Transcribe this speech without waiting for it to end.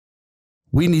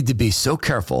We need to be so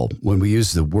careful when we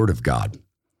use the word of God.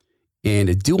 And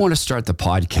I do want to start the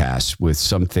podcast with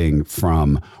something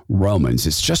from Romans.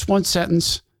 It's just one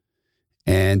sentence,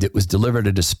 and it was delivered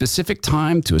at a specific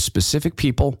time to a specific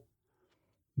people.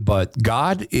 But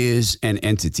God is an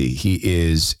entity. He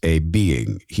is a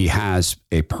being. He has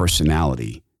a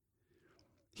personality.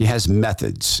 He has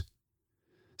methods.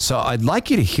 So I'd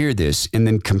like you to hear this and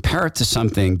then compare it to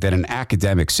something that an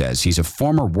academic says. He's a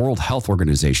former World Health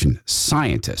Organization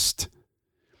scientist.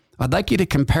 I'd like you to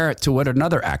compare it to what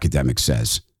another academic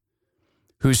says,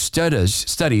 who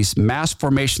studies mass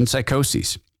formation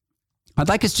psychoses. I'd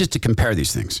like us just to compare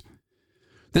these things.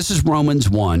 This is Romans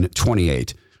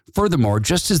 1:28. Furthermore,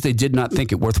 just as they did not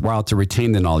think it worthwhile to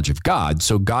retain the knowledge of God,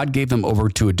 so God gave them over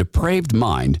to a depraved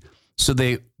mind so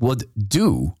they would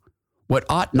do what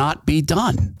ought not be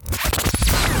done.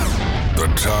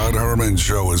 The Todd Herman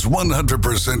Show is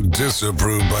 100%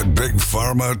 disapproved by big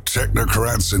pharma,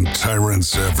 technocrats, and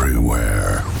tyrants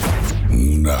everywhere.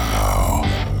 Now,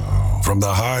 from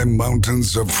the high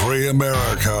mountains of free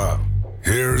America,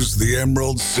 here's the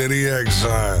Emerald City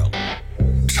exile,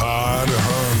 Todd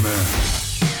Herman.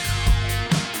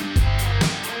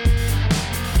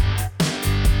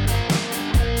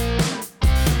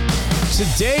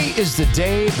 Today is the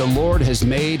day the Lord has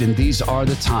made, and these are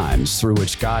the times through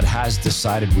which God has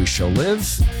decided we shall live.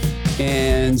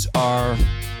 And our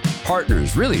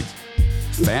partners, really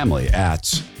family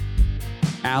at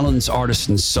Allen's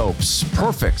Artisan Soaps,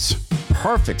 perfect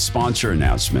sponsor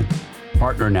announcement,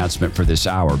 partner announcement for this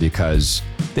hour, because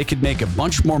they could make a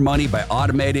bunch more money by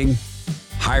automating,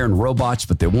 hiring robots,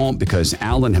 but they won't, because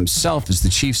Allen himself is the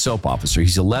chief soap officer.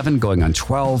 He's 11 going on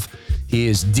 12. He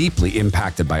is deeply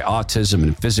impacted by autism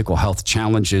and physical health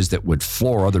challenges that would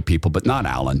floor other people, but not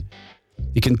Allen.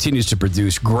 He continues to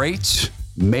produce great,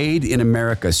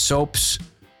 made-in-America soaps.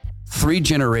 3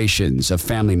 generations of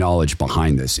family knowledge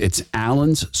behind this. It's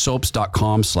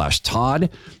allenssoaps.com/Todd.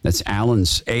 That's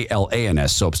Allens,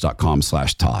 ALANS,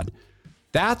 soaps.com/Todd.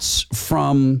 That's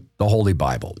from the Holy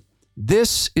Bible.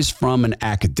 This is from an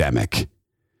academic.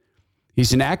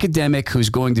 He's an academic who's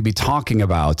going to be talking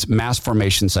about mass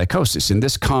formation psychosis. And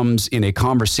this comes in a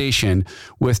conversation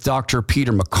with Dr.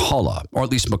 Peter McCullough, or at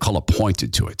least McCullough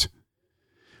pointed to it.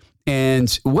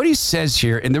 And what he says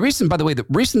here, and the reason, by the way, the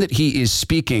reason that he is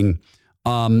speaking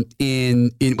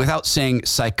in without saying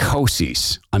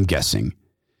psychoses, I'm guessing,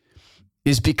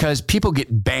 is because people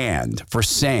get banned for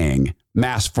saying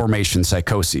mass formation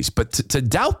psychoses. But to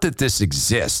doubt that this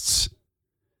exists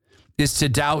is to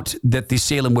doubt that the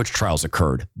Salem witch trials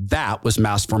occurred. That was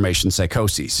mass formation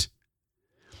psychoses.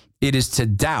 It is to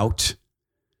doubt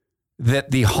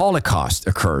that the Holocaust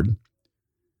occurred,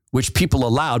 which people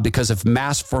allowed because of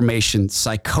mass formation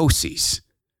psychoses.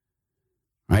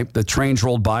 Right? The trains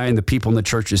rolled by and the people in the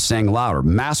churches sang louder.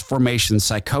 Mass formation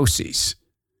psychoses.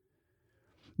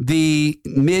 The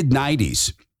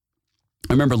mid-90s,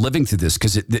 I remember living through this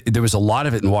because there was a lot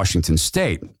of it in Washington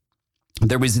State.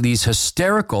 There was these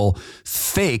hysterical,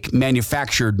 fake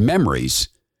manufactured memories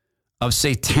of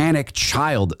satanic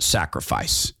child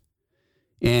sacrifice.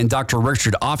 And Dr.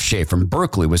 Richard Offshay from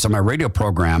Berkeley was on my radio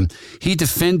program. He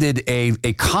defended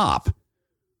a cop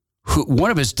who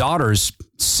one of his daughters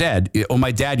said, "Oh,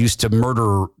 my dad used to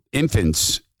murder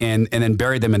infants and then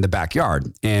bury them in the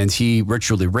backyard. And he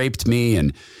ritually raped me."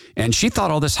 And she thought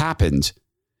all this happened.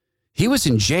 He was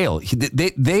in jail.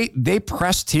 They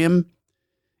pressed him.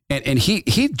 And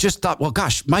he just thought, well,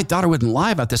 gosh, my daughter wouldn't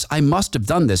lie about this. I must have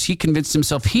done this. He convinced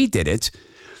himself he did it.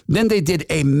 Then they did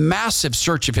a massive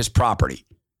search of his property.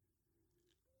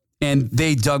 And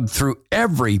they dug through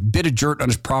every bit of dirt on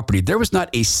his property. There was not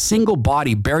a single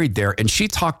body buried there. And she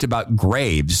talked about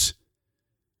graves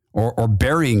or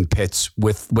burying pits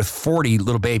with 40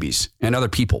 little babies and other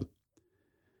people.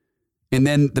 And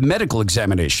then the medical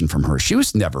examination from her, she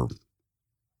was never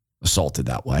assaulted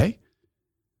that way.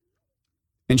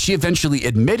 And she eventually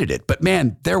admitted it. But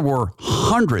man, there were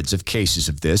hundreds of cases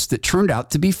of this that turned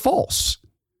out to be false.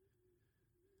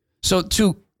 So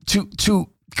to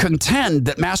contend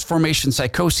that mass formation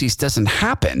psychosis doesn't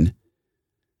happen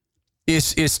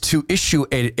is to issue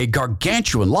a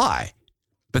gargantuan lie.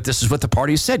 But this is what the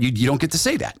party said. You don't get to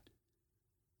say that.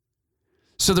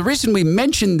 So the reason we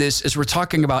mention this is we're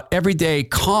talking about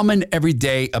common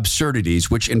everyday absurdities,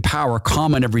 which empower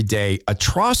common everyday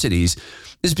atrocities,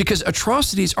 is because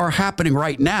atrocities are happening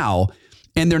right now,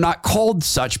 and they're not called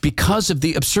such because of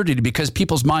the absurdity, because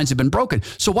people's minds have been broken.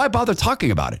 So why bother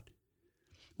talking about it?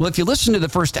 Well, if you listen to the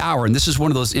first hour, and this is one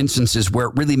of those instances where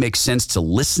it really makes sense to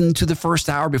listen to the first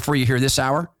hour before you hear this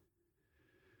hour.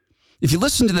 If you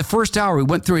listen to the first hour, we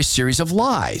went through a series of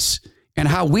lies. and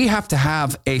how we have to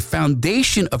have a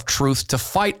foundation of truth to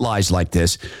fight lies like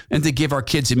this and to give our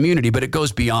kids immunity. But it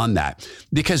goes beyond that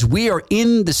because we are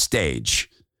in the stage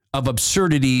of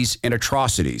absurdities and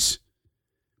atrocities.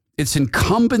 It's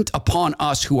incumbent upon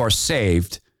us who are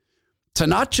saved to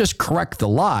not just correct the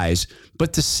lies,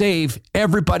 but to save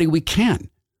everybody we can.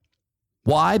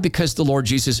 Why? Because the Lord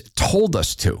Jesus told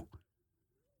us to.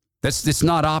 It's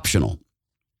not optional.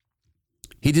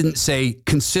 He didn't say,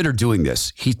 consider doing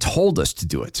this. He told us to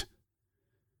do it.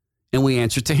 And we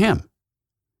answer to him.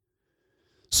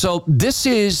 So this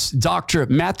is Dr.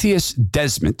 Matthias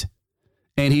Desmet,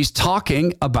 and he's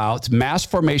talking about mass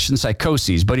formation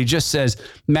psychoses, but he just says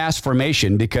mass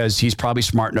formation because he's probably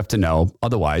smart enough to know,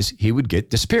 otherwise he would get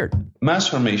disappeared. Mass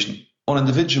formation on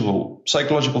individual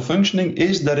psychological functioning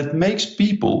is that it makes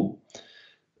people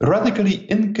radically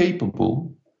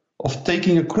incapable of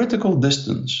taking a critical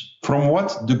distance from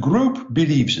what the group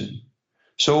believes in.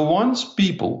 So once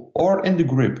people are in the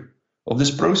grip of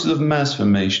this process of mass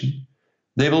formation,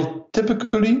 they will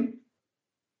typically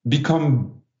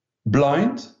become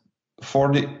blind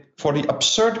for the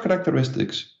absurd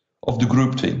characteristics of the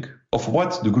groupthink, of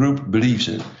what the group believes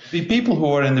in. The people who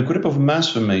are in the grip of mass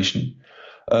formation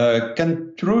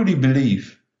can truly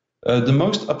believe the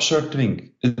most absurd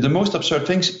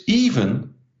things,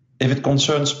 even if it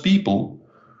concerns people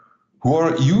who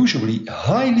are usually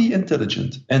highly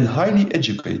intelligent and highly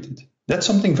educated. That's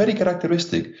something very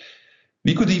characteristic.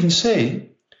 We could even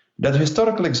say that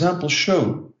historical examples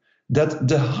show that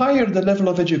the higher the level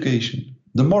of education,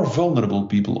 the more vulnerable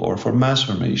people are for mass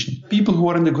formation. People who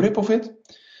are in the grip of it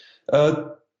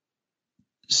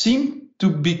seem to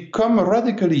become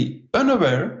radically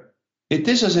unaware. It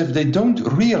is as if they don't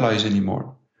realize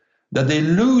anymore that they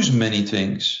lose many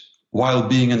things while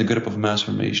being in the grip of mass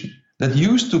formation that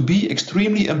used to be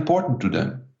extremely important to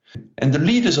them. And the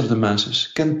leaders of the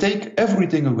masses can take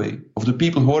everything away of the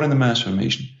people who are in the mass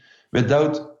formation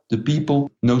without the people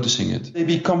noticing it. They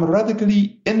become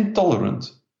radically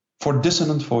intolerant for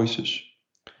dissonant voices.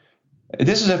 It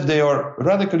is as if they are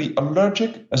radically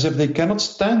allergic, as if they cannot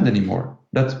stand anymore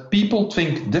that people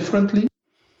think differently.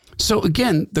 So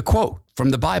again, the quote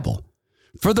from the Bible.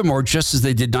 Furthermore, just as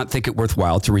they did not think it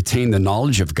worthwhile to retain the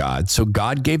knowledge of God, so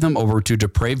God gave them over to a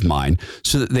depraved mind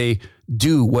so that they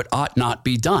do what ought not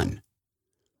be done.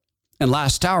 And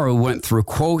last hour, we went through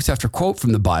quote after quote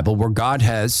from the Bible where God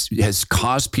has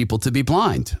caused people to be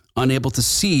blind, unable to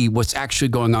see what's actually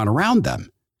going on around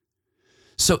them.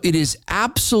 So it is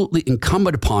absolutely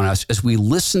incumbent upon us as we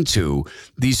listen to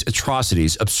these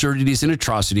atrocities, absurdities and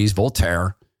atrocities,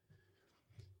 Voltaire,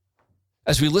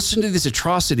 as we listen to these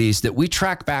atrocities, that we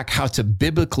track back how to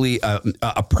biblically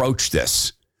approach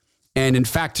this. And in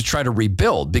fact, to try to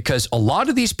rebuild, because a lot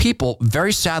of these people,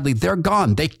 very sadly, they're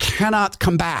gone. They cannot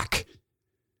come back.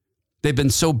 They've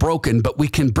been so broken, but we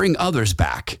can bring others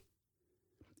back.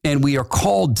 And we are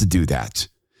called to do that.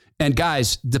 And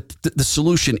guys, the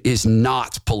solution is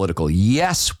not political.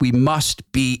 Yes, we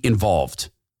must be involved.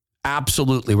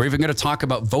 Absolutely. We're even going to talk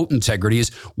about vote integrity as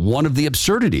one of the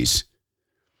absurdities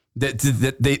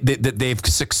that they've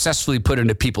successfully put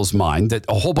into people's mind, that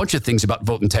a whole bunch of things about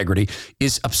vote integrity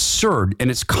is absurd, and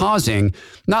it's causing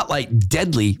not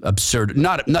deadly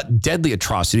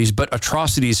atrocities, but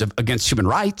atrocities against human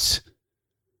rights.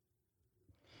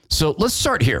 So let's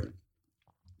start here.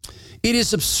 It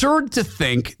is absurd to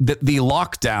think that the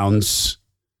lockdowns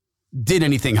did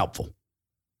anything helpful.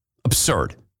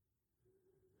 Absurd.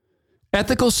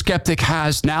 Ethical Skeptic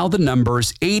has now the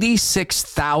numbers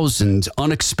 86,000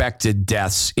 unexpected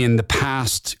deaths in the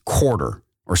past quarter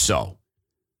or so.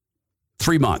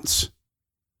 3 months.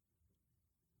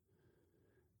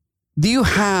 Do you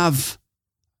have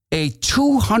a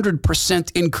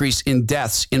 200% increase in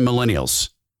deaths in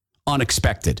millennials?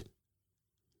 Unexpected.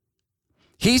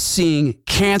 He's seeing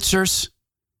cancers.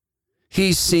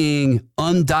 He's seeing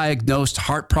undiagnosed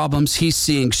heart problems. He's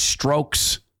seeing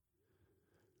strokes.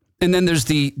 And then there's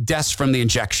the deaths from the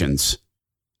injections.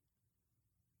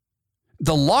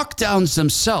 The lockdowns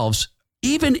themselves,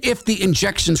 even if the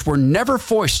injections were never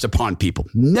foisted upon people,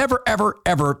 never, ever,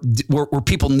 ever were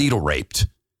people needle raped,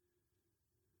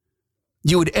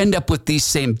 you would end up with these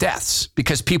same deaths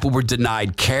because people were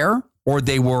denied care or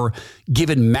they were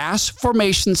given mass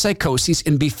formation psychoses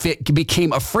and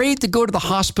became afraid to go to the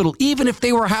hospital even if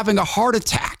they were having a heart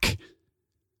attack.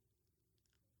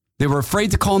 They were afraid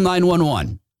to call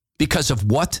 911. Because of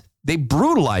what they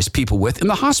brutalize people with in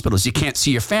the hospitals. You can't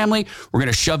see your family. We're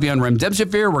going to shove you on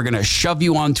remdesivir. We're going to shove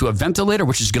you onto a ventilator,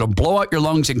 which is going to blow out your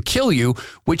lungs and kill you,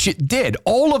 which it did.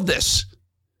 All of this.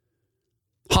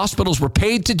 Hospitals were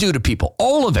paid to do to people.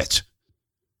 All of it.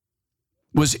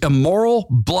 was immoral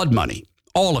blood money,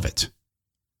 all of it.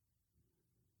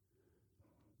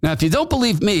 Now, if you don't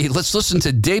believe me, let's listen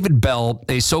to David Bell,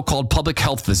 a so-called public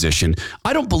health physician.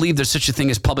 I don't believe there's such a thing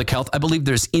as public health. I believe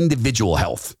there's individual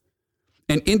health.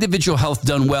 And individual health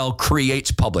done well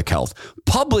creates public health.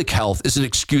 Public health is an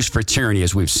excuse for tyranny,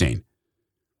 as we've seen.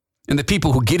 And the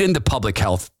people who get into public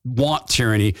health want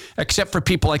tyranny, except for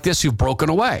people like this who've broken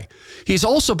away. He's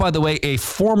also, by the way, a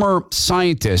former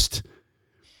scientist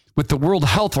with the World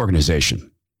Health Organization.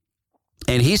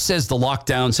 And he says the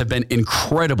lockdowns have been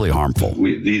incredibly harmful.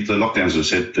 The lockdowns, as I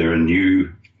said, they're a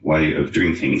new way of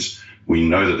doing things. We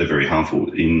know that they're very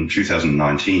harmful. In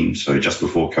 2019, so just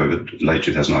before COVID, late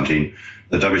 2019,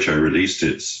 the WHO released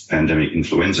its pandemic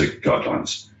influenza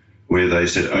guidelines, where they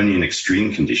said only in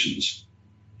extreme conditions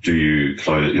do you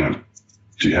close,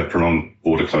 do you have prolonged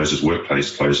border closures,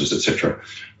 workplace closures, etc.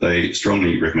 They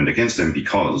strongly recommend against them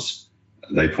because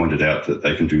they pointed out that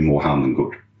they can do more harm than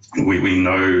good. We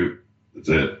know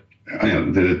that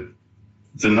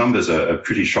the numbers are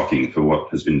pretty shocking for what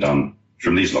has been done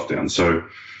from these lockdowns. So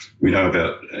we know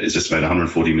it's estimated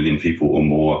 140 million people or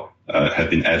more have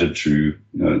been added to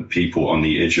people on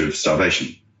the edge of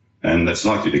starvation, and that's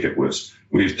likely to get worse.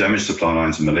 We've damaged supply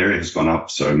lines and malaria has gone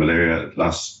up. So malaria,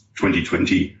 last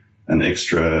 2020, an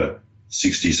extra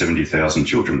 60, 70,000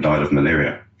 children died of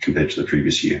malaria compared to the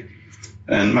previous year.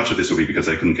 And much of this will be because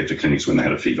they couldn't get to clinics when they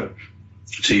had a fever.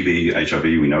 TB, HIV,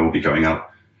 we know will be going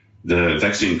up. The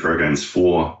vaccine programs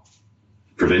for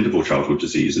preventable childhood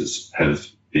diseases have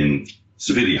been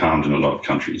severely harmed in a lot of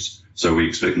countries. So we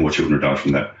expect more children to die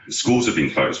from that. Schools have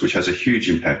been closed, which has a huge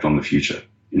impact on the future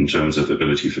in terms of the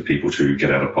ability for people to get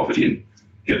out of poverty and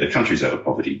get their countries out of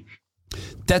poverty.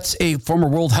 That's a former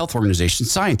World Health Organization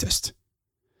scientist.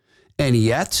 And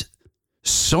yet,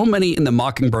 so many in the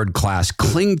Mockingbird class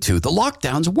cling to the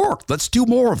lockdowns worked. Let's do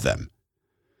more of them.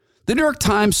 The New York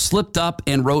Times slipped up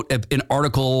and wrote an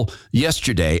article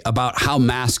yesterday about how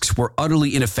masks were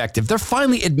utterly ineffective. They're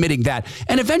finally admitting that.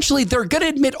 And eventually they're going to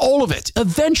admit all of it.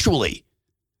 Eventually.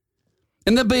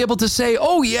 And they'll be able to say,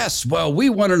 oh, yes, well, we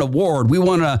won an award. We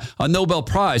won a Nobel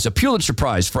Prize, a Pulitzer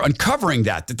Prize for uncovering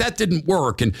that didn't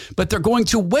work. But they're going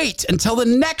to wait until the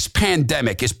next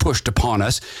pandemic is pushed upon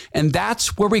us. And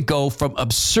that's where we go from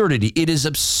absurdity. It is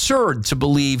absurd to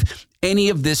believe any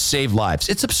of this saved lives.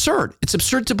 It's absurd. It's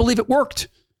absurd to believe it worked.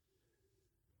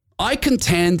 I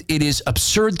contend it is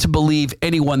absurd to believe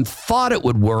anyone thought it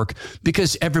would work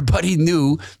because everybody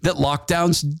knew that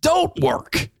lockdowns don't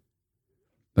work.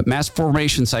 But mass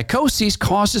formation psychosis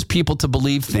causes people to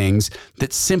believe things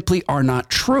that simply are not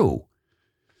true.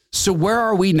 So where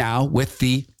are we now with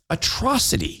the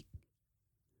atrocity?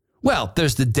 Well,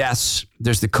 there's the deaths,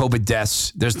 there's the COVID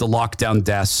deaths, there's the lockdown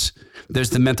deaths, there's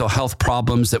the mental health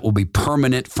problems that will be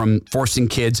permanent from forcing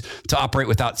kids to operate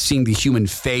without seeing the human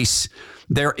face.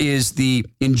 There is the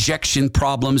injection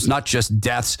problems, not just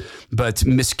deaths, but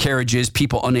miscarriages,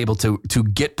 people unable to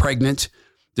get pregnant.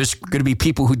 There's going to be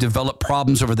people who develop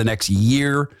problems over the next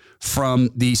year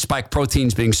from the spike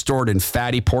proteins being stored in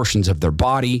fatty portions of their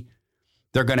body.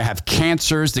 They're going to have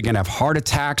cancers. They're going to have heart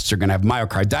attacks. They're going to have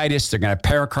myocarditis. They're going to have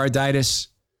pericarditis.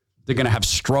 They're going to have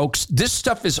strokes. This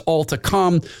stuff is all to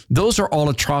come. Those are all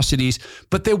atrocities,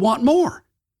 but they want more.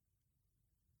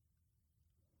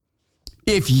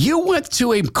 If you went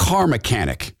to a car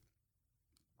mechanic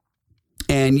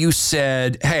and you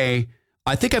said, hey,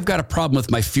 I think I've got a problem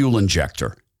with my fuel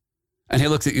injector. And he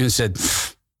looked at you and said,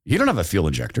 you don't have a fuel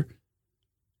injector.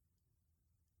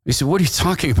 He said, what are you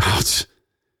talking about?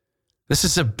 This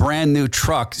is a brand new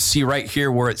truck. See right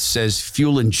here where it says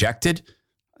fuel injected?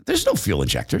 There's no fuel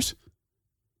injectors.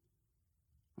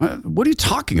 What are you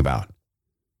talking about?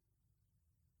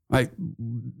 Like,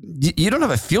 you don't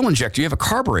have a fuel injector. You have a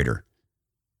carburetor.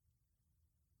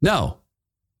 No,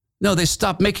 they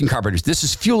stopped making carburetors. This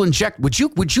is fuel inject. Would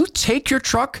you take your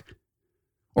truck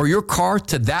or your car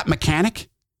to that mechanic?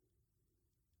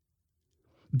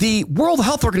 The World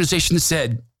Health Organization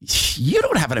said, you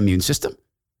don't have an immune system.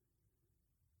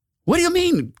 What do you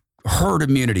mean herd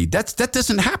immunity? That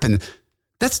doesn't happen.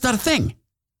 That's not a thing.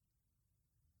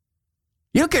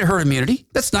 You don't get herd immunity.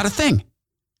 That's not a thing.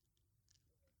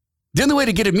 The only way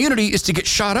to get immunity is to get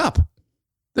shot up.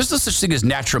 There's no such thing as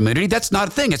natural immunity. That's not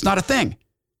a thing. It's not a thing.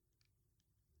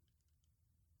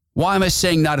 Why am I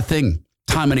saying not a thing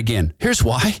time and again? Here's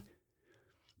why.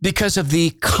 Because of the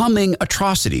coming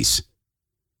atrocities.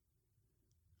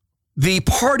 The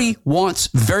party wants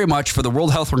very much for the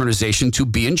World Health Organization to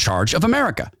be in charge of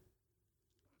America,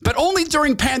 but only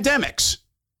during pandemics,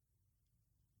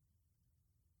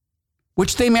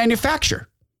 which they manufacture.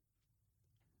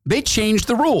 They change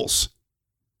the rules.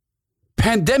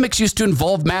 Pandemics used to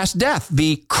involve mass death.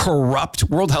 The corrupt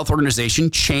World Health Organization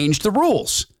changed the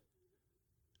rules.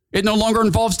 It no longer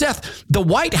involves death. The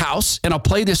White House, and I'll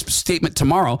play this statement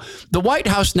tomorrow, the White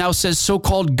House now says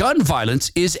so-called gun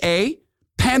violence is a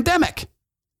pandemic.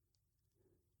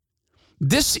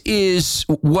 This is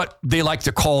what they like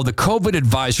to call the COVID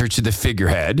advisor to the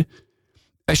figurehead,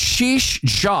 Ashish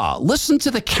Jha. Listen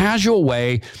to the casual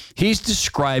way he's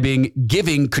describing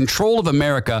giving control of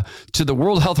America to the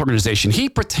World Health Organization. He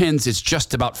pretends it's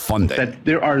just about funding. That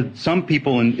there are some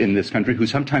people in this country who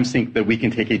sometimes think that we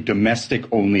can take a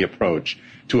domestic-only approach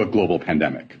to a global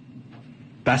pandemic.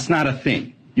 That's not a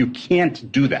thing. You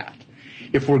can't do that.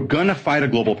 If we're going to fight a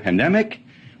global pandemic,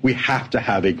 we have to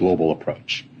have a global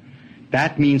approach.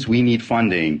 That means we need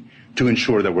funding to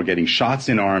ensure that we're getting shots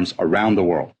in arms around the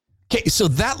world. Okay, so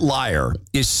that liar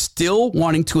is still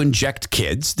wanting to inject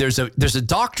kids. There's a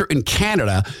doctor in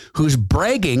Canada who's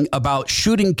bragging about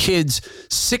shooting kids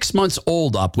 6 months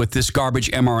old up with this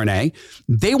garbage mRNA.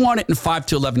 They want it in 5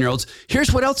 to 11-year-olds.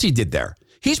 Here's what else he did there.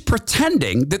 He's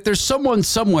pretending that there's someone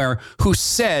somewhere who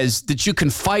says that you can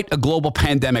fight a global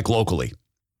pandemic locally.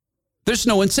 There's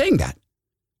no one saying that.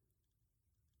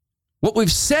 What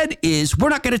we've said is we're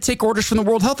not going to take orders from the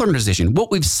World Health Organization. What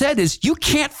we've said is you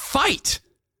can't fight.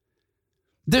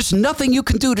 There's nothing you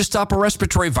can do to stop a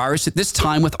respiratory virus at this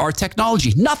time with our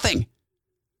technology. Nothing.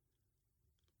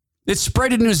 It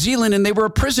spread in New Zealand and they were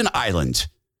a prison island.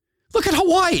 Look at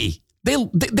Hawaii.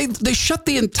 They shut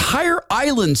the entire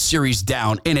island series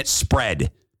down and it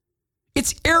spread.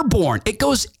 It's airborne. It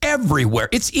goes everywhere.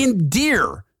 It's in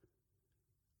deer.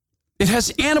 It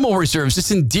has animal reserves.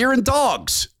 It's in deer and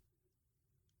dogs.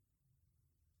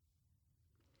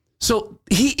 So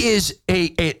he is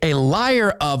a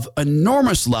liar of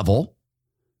enormous level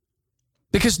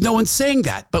because no one's saying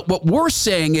that. But what we're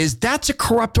saying is that's a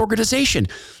corrupt organization.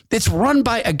 It's run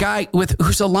by a guy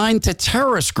who's aligned to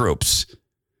terrorist groups.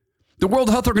 The World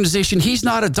Health Organization, he's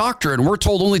not a doctor, and we're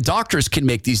told only doctors can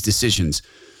make these decisions.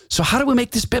 So how do we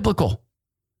make this biblical?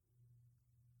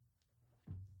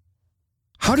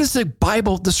 How does the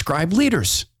Bible describe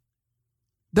leaders?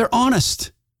 They're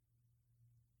honest.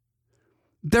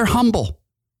 They're humble.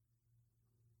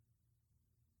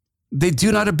 They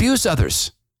do not abuse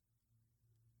others.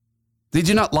 They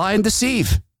do not lie and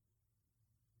deceive.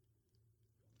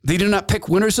 They do not pick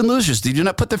winners and losers. They do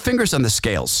not put their fingers on the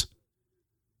scales.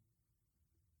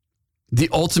 The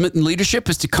ultimate in leadership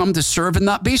is to come to serve and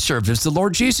not be served, as the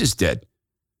Lord Jesus did.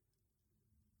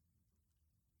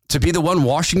 To be the one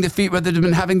washing the feet rather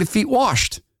than having the feet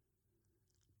washed.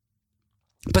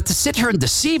 But to sit here and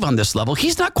deceive on this level,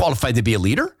 he's not qualified to be a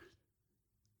leader.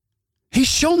 He's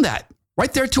shown that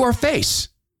right there to our face.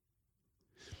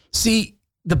 See,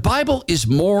 the Bible is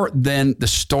more than the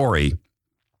story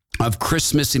of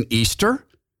Christmas and Easter.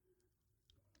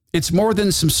 It's more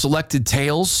than some selected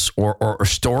tales or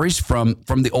stories from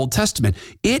the Old Testament.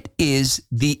 It is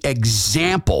the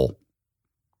example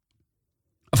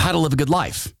of how to live a good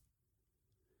life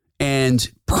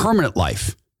and permanent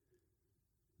life.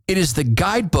 It is the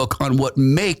guidebook on what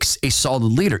makes a solid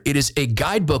leader. It is a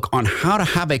guidebook on how to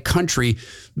have a country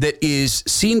that is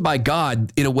seen by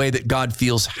God in a way that God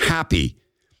feels happy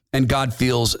and God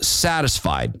feels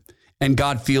satisfied and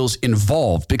God feels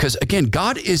involved. Because again,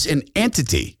 God is an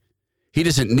entity. He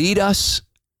doesn't need us.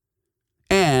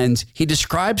 And he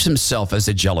describes himself as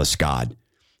a jealous God.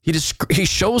 He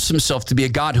shows himself to be a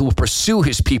God who will pursue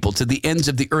his people to the ends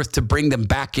of the earth to bring them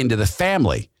back into the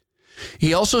family.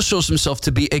 He also shows himself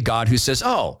to be a God who says,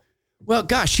 oh, well,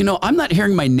 gosh, I'm not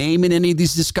hearing my name in any of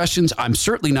these discussions. I'm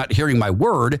certainly not hearing my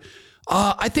word.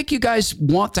 I think you guys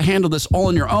want to handle this all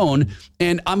on your own,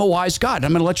 and I'm a wise God.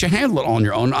 I'm going to let you handle it all on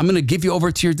your own. I'm going to give you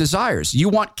over to your desires. You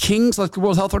want kings like the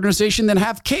World Health Organization? Then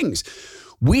have kings.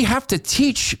 We have to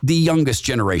teach the youngest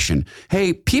generation,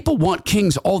 hey, people want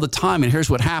kings all the time, and here's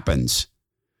what happens.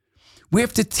 We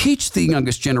have to teach the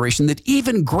youngest generation that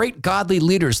even great godly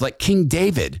leaders like King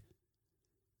David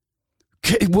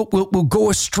we'll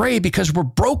go astray because we're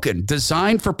broken,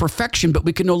 designed for perfection, but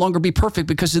we can no longer be perfect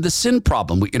because of the sin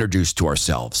problem we introduced to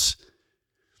ourselves.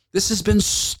 This has been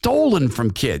stolen from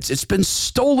kids. It's been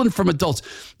stolen from adults.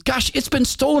 Gosh, it's been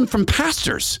stolen from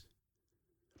pastors.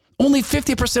 Only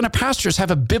 50% of pastors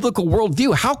have a biblical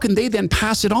worldview. How can they then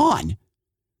pass it on?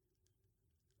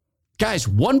 Guys,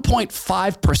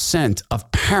 1.5%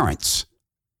 of parents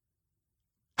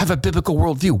have a biblical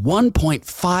worldview.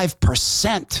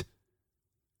 1.5%.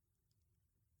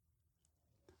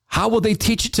 How will they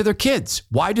teach it to their kids?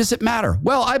 Why does it matter?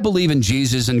 Well, I believe in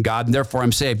Jesus and God, and therefore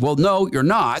I'm saved. Well, no, you're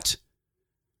not.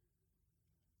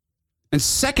 And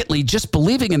secondly, just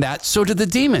believing in that, so do the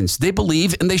demons. They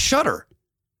believe and they shudder.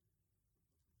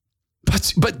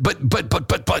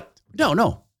 But. No,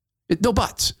 no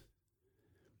buts.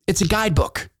 It's a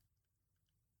guidebook.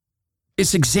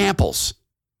 It's examples.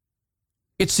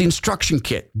 It's the instruction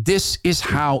kit. This is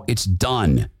how it's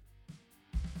done.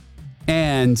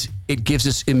 And it gives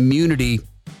us immunity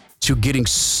to getting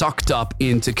sucked up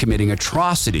into committing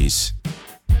atrocities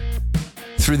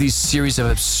through these series of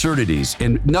absurdities.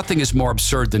 And nothing is more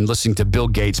absurd than listening to Bill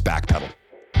Gates backpedal.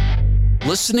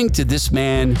 Listening to this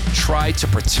man try to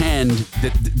pretend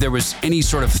that there was any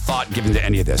sort of thought given to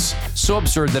any of this. So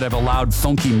absurd that I've allowed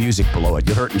funky music below it.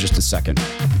 You'll hear it in just a second.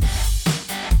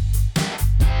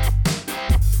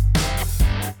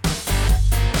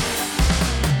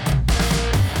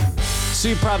 So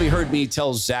you probably heard me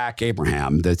tell Zach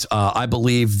Abraham that I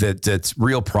believe that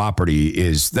real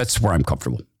property that's where I'm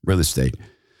comfortable, real estate.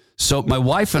 So my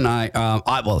wife and I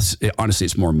honestly,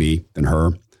 it's more me than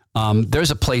her. There's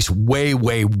a place way,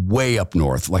 way, way up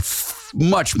north, like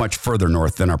much, much further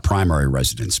north than our primary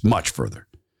residence, much further.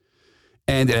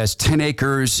 And it has 10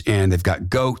 acres and they've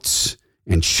got goats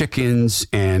and chickens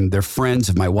and they're friends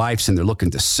of my wife's and they're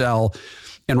looking to sell.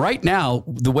 And right now,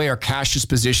 the way our cash is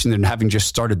positioned and having just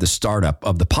started the startup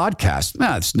of the podcast,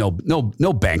 it's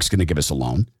no bank's going to give us a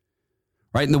loan.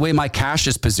 Right. And the way my cash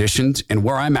is positioned and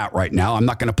where I'm at right now, I'm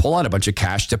not going to pull out a bunch of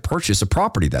cash to purchase a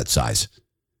property that size.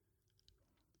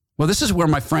 Well, this is where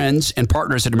my friends and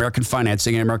partners at American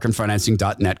Financing and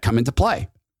AmericanFinancing.net come into play.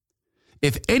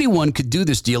 If anyone could do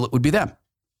this deal, it would be them.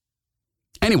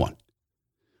 Anyone.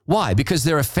 Why? Because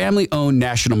they're a family-owned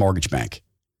national mortgage bank.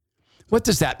 What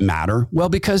does that matter? Well,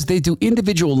 because they do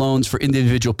individual loans for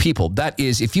individual people. That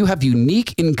is, if you have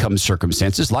unique income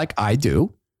circumstances like I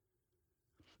do,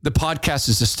 the podcast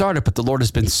is a startup, but the Lord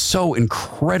has been so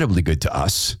incredibly good to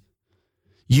us.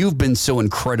 You've been so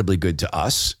incredibly good to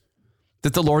us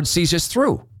that the Lord sees us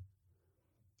through.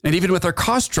 And even with our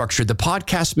cost structure, the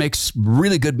podcast makes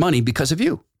really good money because of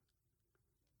you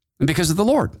and because of the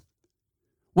Lord.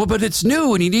 Well, but it's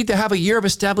new and you need to have a year of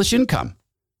established income.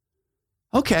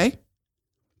 Okay.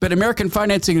 But American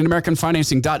Financing and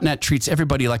AmericanFinancing.net treats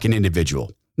everybody like an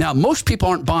individual. Now, most people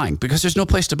aren't buying because there's no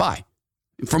place to buy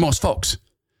for most folks.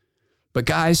 But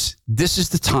guys, this is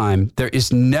the time. There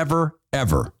is never,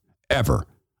 ever, ever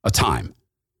a time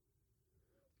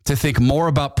to think more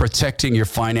about protecting your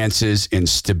finances and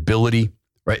stability,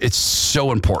 right? It's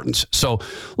so important. So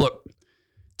look,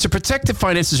 to protect the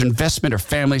finances of investment or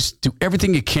families, do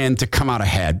everything you can to come out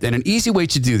ahead. And an easy way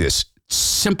to do this,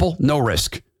 simple, no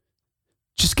risk.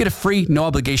 Just get a free, no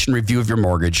obligation review of your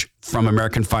mortgage from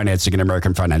American Financing and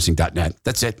AmericanFinancing.net.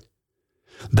 That's it.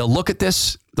 They'll look at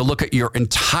this. They'll look at your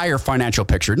entire financial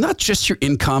picture, not just your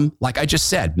income. Like I just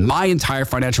said, my entire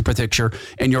financial picture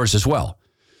and yours as well.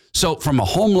 So from a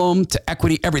home loan to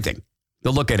equity, everything.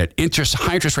 They'll look at it.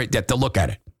 High interest rate debt, they'll look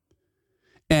at it.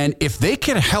 And if they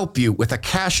can help you with a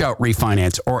cash out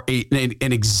refinance or a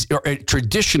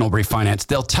traditional refinance,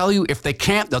 they'll tell you. If they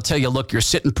can't, they'll tell you, look, you're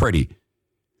sitting pretty.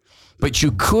 But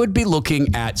you could be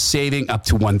looking at saving up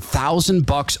to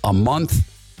 $1,000 a month.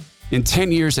 In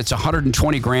 10 years, it's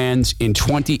 120 grand. In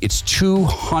 20, it's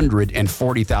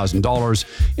 $240,000.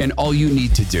 And all you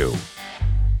need to do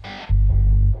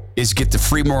is get the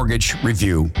free mortgage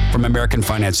review from American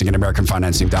Financing and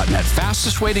AmericanFinancing.net.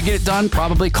 Fastest way to get it done,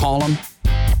 probably call them.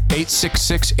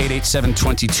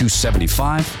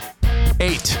 866-887-2275.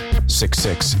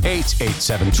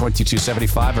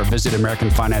 866-887-2275 or visit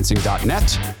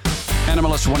AmericanFinancing.net.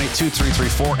 NMLS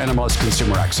 182334,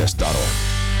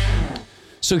 NMLSConsumerAccess.org.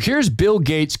 So here's Bill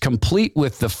Gates, complete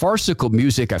with the farcical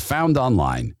music I found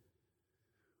online,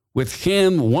 with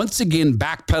him once again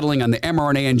backpedaling on the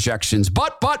mRNA injections.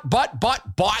 But,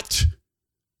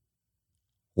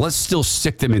 let's still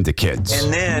stick them into kids.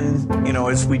 And then,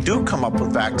 as we do come up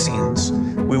with vaccines,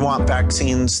 we want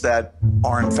vaccines that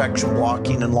are infection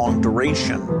blocking and long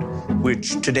duration,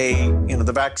 which today,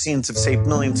 the vaccines have saved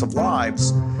millions of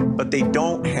lives, but they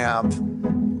don't have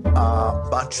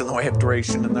much in the way of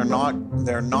duration, and they're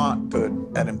not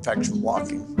good at infection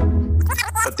blocking.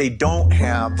 But they don't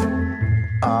have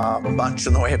much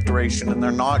in the way of duration, and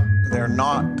they're not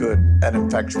good at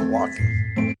infection blocking.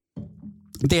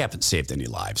 They haven't saved any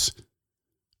lives.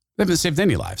 They haven't saved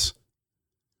any lives.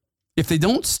 If they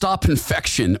don't stop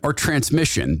infection or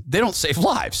transmission, they don't save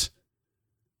lives.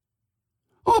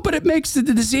 Oh, but it makes the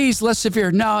disease less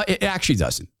severe. No, it actually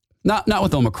doesn't. Not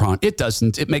with Omicron. It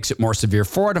doesn't. It makes it more severe.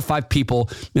 4 out of 5 people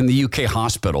in the UK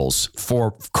hospitals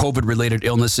for COVID-related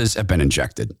illnesses have been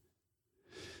injected.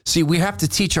 See, we have to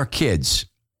teach our kids.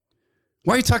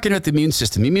 Why are you talking about the immune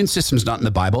system? The immune system's not in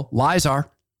the Bible. Lies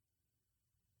are.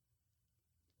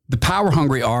 The power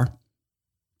hungry are.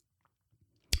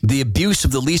 The abuse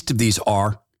of the least of these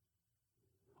are.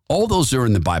 All those are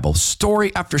in the Bible.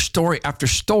 Story after story after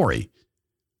story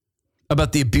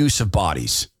about the abuse of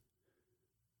bodies.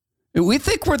 And we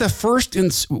think we're the first in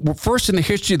the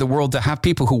history of the world to have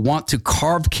people who want to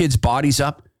carve kids' bodies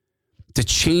up, to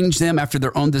change them after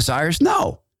their own desires.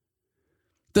 No.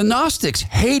 The Gnostics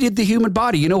hated the human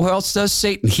body. You know who else does?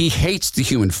 Satan. He hates the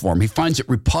human form. He finds it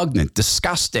repugnant,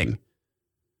 disgusting,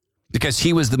 because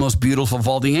he was the most beautiful of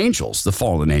all the angels, the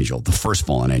fallen angel, the first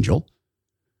fallen angel.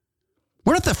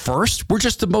 We're not the first. We're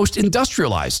just the most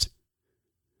industrialized.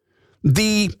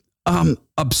 The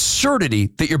absurdity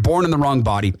that you're born in the wrong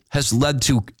body has led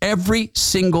to every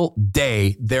single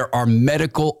day there are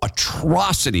medical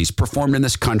atrocities performed in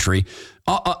this country.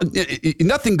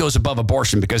 Nothing goes above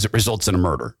abortion because it results in a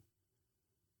murder.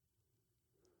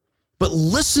 But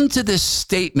listen to this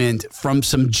statement from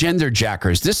some gender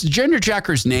jackers. This gender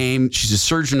jacker's name, she's a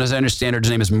surgeon as I understand her,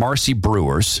 name is Marcy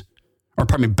Bowers.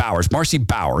 Marcy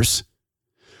Bowers.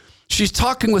 She's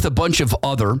talking with a bunch of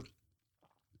other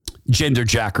gender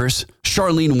jackers,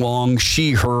 Charlene Wong,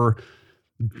 she, her,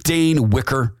 Dane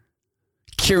Wicker,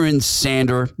 Kieran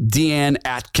Sander, Deanne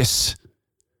Atkiss,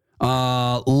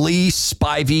 Lee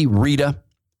Spivey, Rita.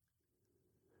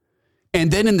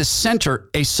 And then in the center,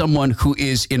 someone who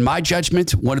is, in my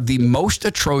judgment, one of the most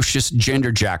atrocious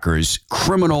gender jackers,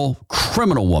 criminal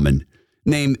woman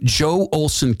named Jo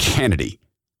Olson Kennedy.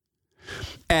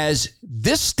 As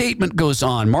this statement goes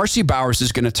on, Marcy Bowers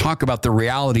is going to talk about the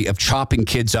reality of chopping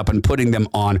kids up and putting them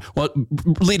on,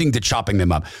 leading to chopping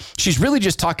them up. She's really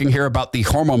just talking here about the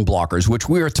hormone blockers, which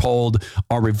we are told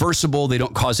are reversible. They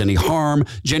don't cause any harm.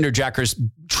 Gender jackers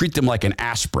treat them like an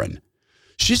aspirin.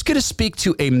 She's going to speak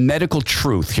to a medical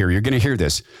truth here. You're going to hear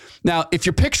this. Now, if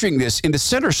you're picturing this in the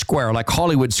center square, like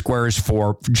Hollywood squares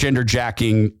for gender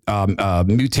jacking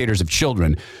mutators of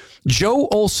children, Jo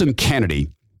Olson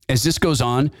Kennedy, as this goes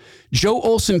on, Jo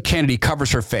Olson Kennedy covers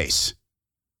her face.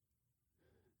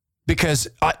 Because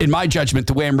in my judgment,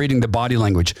 the way I'm reading the body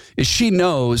language is she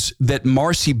knows that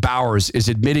Marcy Bowers is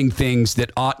admitting things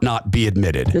that ought not be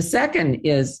admitted. The second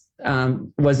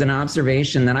was an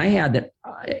observation that I had that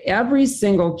every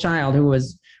single child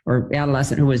or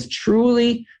adolescent who was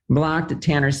truly blocked at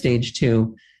Tanner stage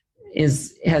 2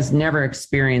 has never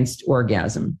experienced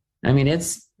orgasm. I mean,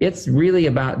 it's really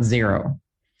about zero.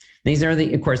 These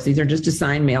are just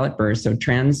assigned male at birth, so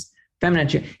trans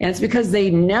feminine. And it's because they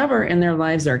never in their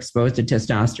lives are exposed to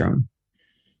testosterone.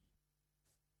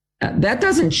 That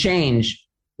doesn't change.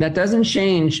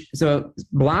 So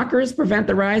blockers prevent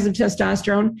the rise of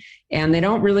testosterone, and they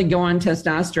don't really go on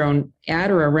testosterone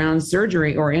at or around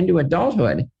surgery or into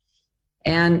adulthood.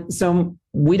 And so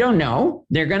we don't know.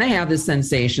 They're going to have this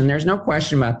sensation. There's no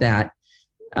question about that.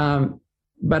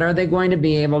 But are they going to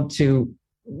be able to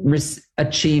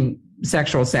achieve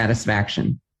sexual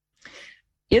satisfaction?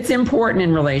 It's important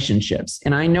in relationships.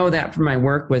 And I know that from my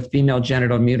work with female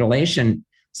genital mutilation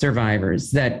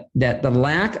survivors, that the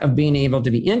lack of being able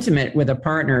to be intimate with a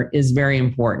partner is very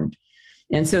important.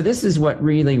 And so this is what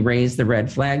really raised the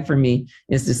red flag for me,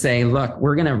 is to say, look,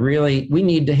 we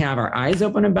need to have our eyes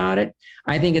open about it.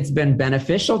 I think it's been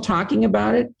beneficial talking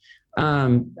about it.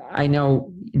 I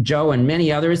know Joe and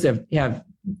many others have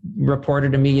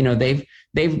reported to me,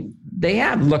 they've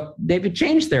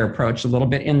changed their approach a little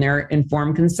bit in their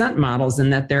informed consent models,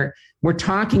 and that we're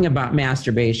talking about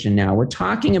masturbation now. We're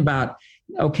talking about,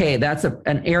 okay, that's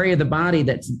an area of the body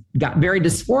that's got very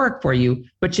dysphoric for you,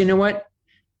 but you know what?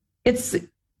 It's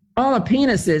all a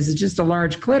penis is just a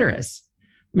large clitoris.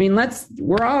 I mean,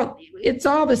 it's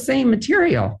all the same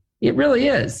material. It really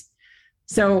is.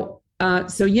 So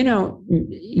use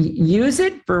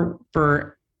it for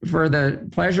the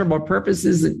pleasurable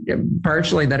purposes,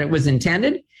 partially that it was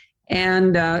intended.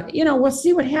 And, we'll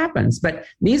see what happens. But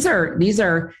these are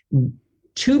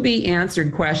to be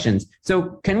answered questions.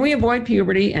 So can we avoid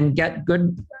puberty and get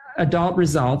good adult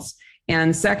results?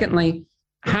 And secondly,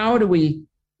 how do we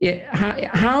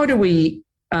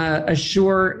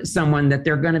assure someone that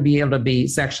they're going to be able to be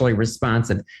sexually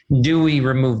responsive? Do we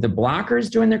remove the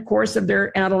blockers during the course of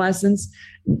their adolescence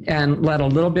and let a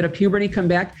little bit of puberty come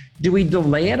back? Do we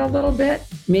delay it a little bit,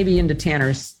 maybe into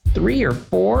Tanner's 3 or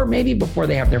 4, maybe before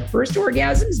they have their first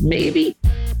orgasms? Maybe.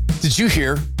 Did you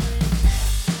hear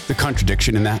the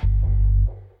contradiction in that?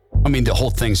 I mean, the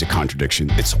whole thing's a contradiction.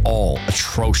 It's all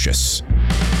atrocious.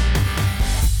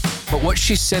 But what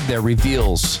she said there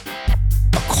reveals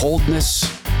a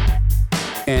coldness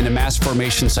and a mass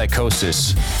formation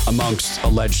psychosis amongst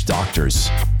alleged doctors.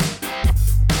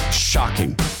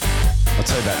 Shocking. I'll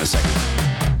tell you that in a second.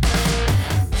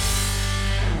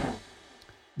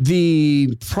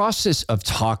 The process of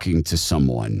talking to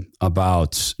someone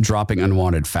about dropping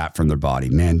unwanted fat from their body,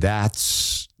 man,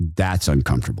 that's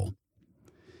uncomfortable.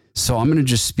 So I'm going to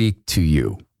just speak to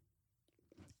you.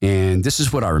 And this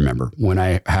is what I remember when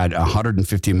I had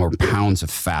 150 more pounds of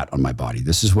fat on my body.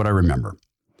 This is what I remember.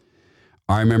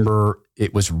 I remember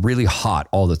it was really hot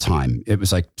all the time. It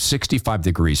was like 65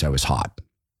 degrees. I was hot.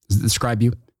 Does it describe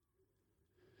you?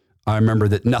 I remember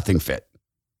that nothing fit.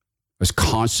 I was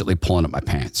constantly pulling up my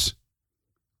pants,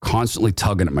 constantly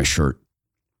tugging at my shirt.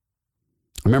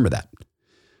 I remember that.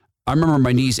 I remember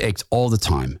my knees ached all the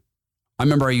time. I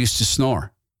remember I used to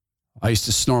snore. I used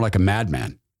to snore like a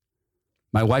madman.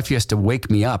 My wife used to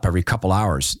wake me up every couple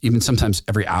hours, even sometimes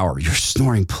every hour. You're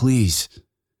snoring, please.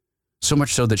 So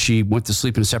much so that she went to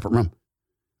sleep in a separate room.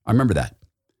 I remember that.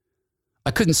 I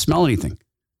couldn't smell anything.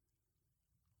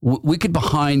 We could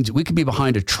be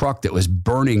behind a truck that was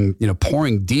burning,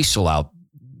 pouring diesel out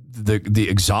the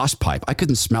exhaust pipe. I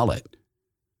couldn't smell it.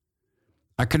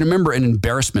 I can remember an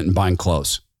embarrassment in buying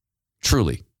clothes.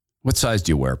 Truly. What size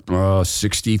do you wear?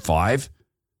 65.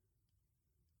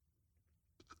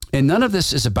 And none of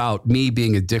this is about me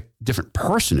being a different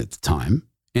person at the time.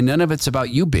 And none of it's about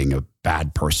you being a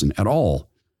bad person at all.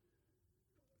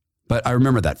 But I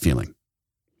remember that feeling.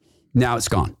 Now it's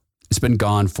gone. It's been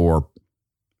gone for,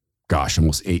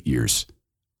 almost 8 years.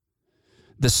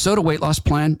 The SOTA weight loss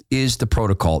plan is the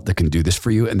protocol that can do this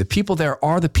for you. And the people there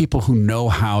are the people who know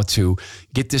how to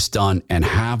get this done and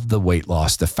have the weight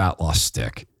loss, the fat loss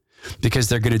stick. Because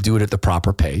they're going to do it at the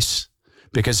proper pace.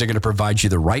 Because they're going to provide you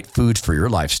the right foods for your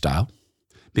lifestyle.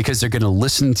 Because they're going to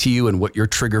listen to you and what your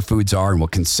trigger foods are and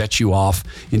what can set you off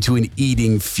into an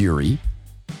eating fury.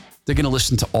 They're going to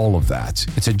listen to all of that.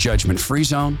 It's a judgment-free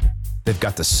zone. They've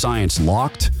got the science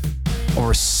locked.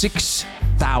 Over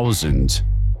 6,000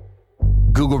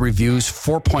 Google reviews,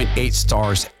 4.8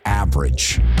 stars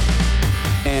average.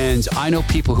 And I know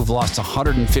people who've lost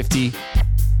 150,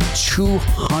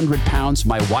 200 pounds.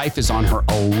 My wife is on her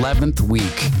 11th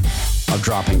week of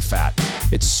dropping fat.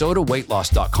 It's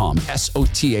sotaweightloss.com.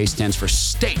 SOTA stands for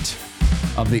state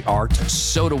of the art.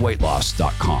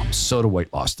 Sotaweightloss.com.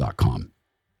 Sotaweightloss.com.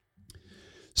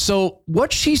 So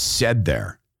what she said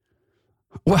there,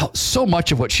 well, so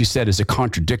much of what she said is a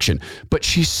contradiction, but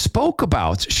she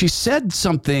said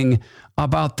something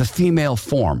about the female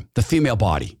form, the female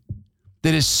body,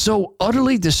 that is so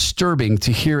utterly disturbing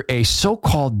to hear a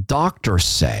so-called doctor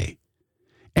say.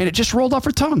 And it just rolled off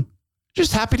her tongue.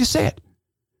 Just happy to say it.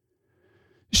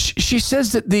 She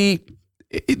says that the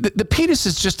penis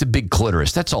is just a big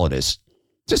clitoris. That's all it is.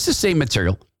 Just the same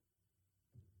material.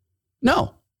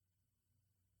 No.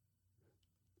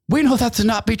 We know that to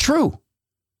not be true.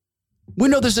 We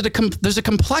know there's a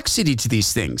complexity to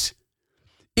these things.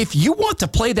 If you want to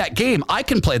play that game, I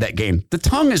can play that game. The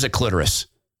tongue is a clitoris.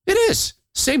 It is.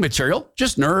 Same material,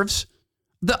 just nerves.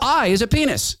 The eye is a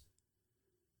penis.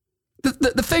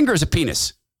 The finger is a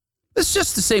penis. It's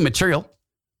just the same material.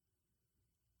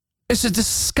 It's a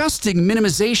disgusting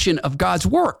minimization of God's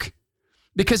work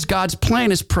because God's plan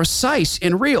is precise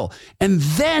and real. And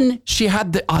then she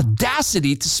had the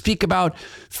audacity to speak about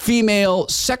female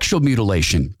sexual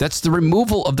mutilation. That's the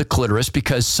removal of the clitoris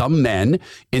because some men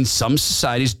in some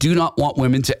societies do not want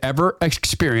women to ever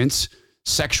experience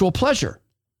sexual pleasure.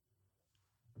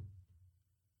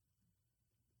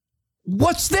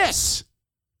 What's this?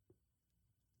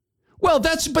 Well,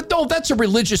 that's a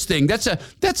religious thing. That's a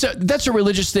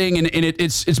religious thing, and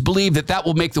it's believed that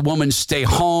will make the woman stay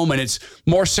home, and it's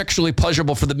more sexually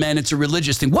pleasurable for the men. It's a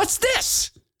religious thing. What's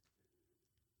this?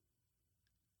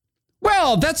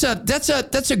 Well, that's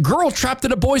a girl trapped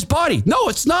in a boy's body. No,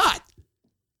 it's not.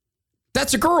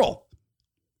 That's a girl.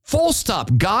 Full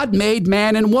stop. God made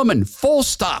man and woman. Full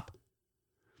stop.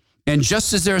 And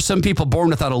just as there are some people born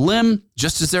without a limb,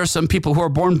 just as there are some people who are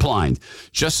born blind,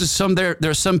 just as there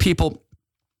are some people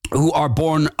who are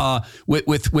born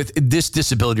with this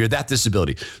disability or that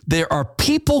disability. There are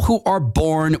people who are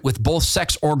born with both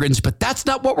sex organs, but that's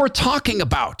not what we're talking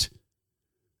about.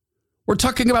 We're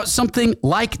talking about something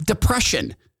like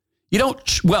depression. You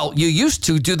used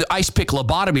to do the ice pick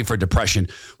lobotomy for depression.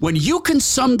 When you can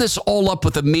sum this all up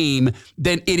with a meme,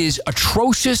 then it is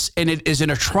atrocious and it is an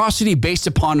atrocity based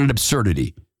upon an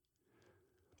absurdity.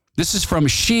 This is from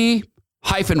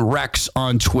she-Rex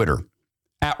on Twitter,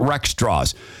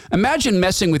 @RexDraws. Imagine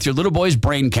messing with your little boy's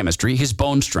brain chemistry, his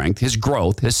bone strength, his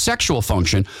growth, his sexual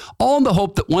function, all in the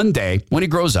hope that one day, when he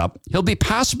grows up, he'll be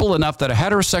passable enough that a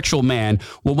heterosexual man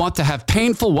will want to have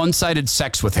painful one-sided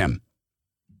sex with him.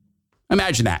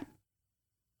 Imagine that.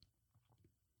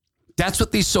 That's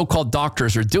what these so-called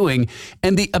doctors are doing.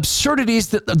 And the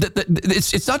absurdities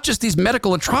it's not just these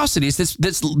medical atrocities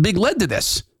that's being led to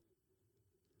this.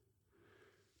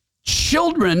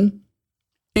 Children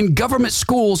in government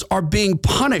schools are being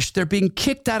punished. They're being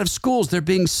kicked out of schools. They're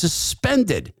being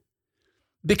suspended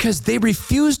because they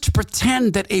refuse to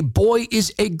pretend that a boy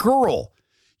is a girl.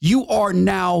 You are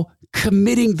now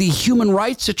committing the human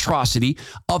rights atrocity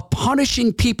of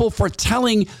punishing people for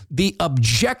telling the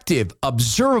objective,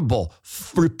 observable,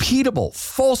 repeatable,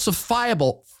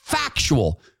 falsifiable,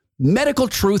 factual medical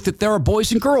truth that there are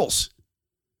boys and girls.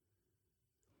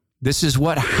 This is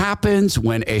what happens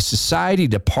when a society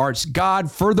departs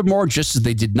God. Furthermore, just as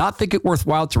they did not think it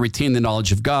worthwhile to retain the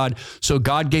knowledge of God, so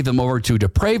God gave them over to a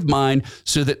depraved mind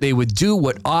so that they would do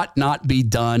what ought not be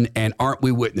done. And aren't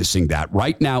we witnessing that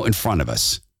right now in front of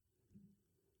us?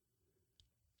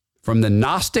 From the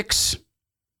Gnostics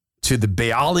to the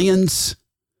Baalians,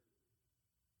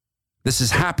 this has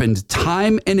happened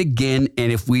time and again.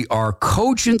 And if we are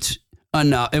cogent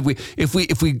enough,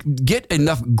 if we get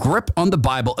enough grip on the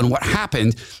Bible and what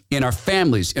happened in our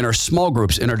families, in our small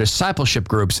groups, in our discipleship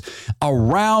groups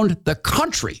around the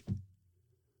country,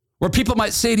 where people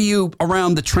might say to you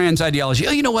around the trans ideology,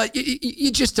 oh, you know what?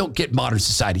 You just don't get modern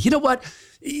society. You know what?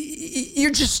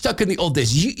 You're just stuck in the old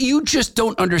days. You just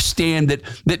don't understand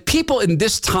that people in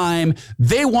this time,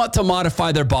 they want to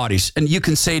modify their bodies. And you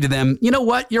can say to them, you know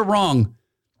what? You're wrong.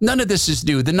 None of this is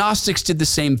new. The Gnostics did the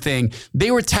same thing.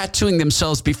 They were tattooing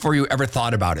themselves before you ever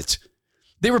thought about it.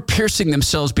 They were piercing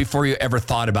themselves before you ever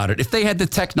thought about it. If they had the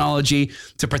technology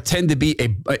to pretend to be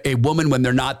a woman when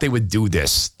they're not, they would do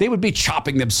this. They would be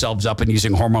chopping themselves up and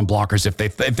using hormone blockers if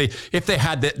they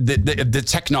had the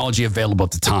technology available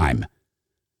at the time.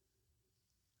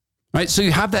 Right? So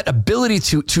you have that ability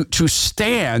to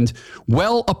stand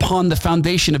well upon the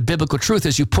foundation of biblical truth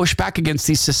as you push back against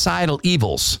these societal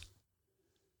evils.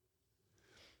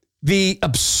 The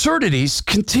absurdities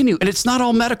continue, and it's not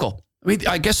all medical. I mean,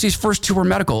 I guess these first two were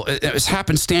medical. It's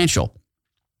happenstantial.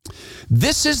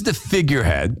 This is the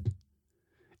figurehead,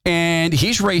 and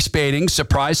he's race baiting.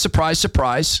 Surprise, surprise,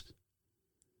 surprise.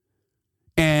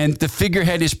 And the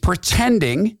figurehead is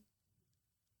pretending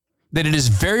that it is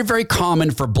very, very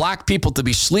common for black people to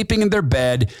be sleeping in their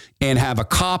bed and have a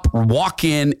cop walk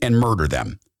in and murder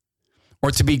them,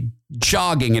 or to be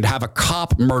jogging and have a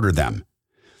cop murder them.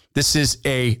 This is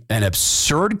an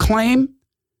absurd claim,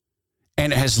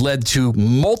 and it has led to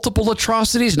multiple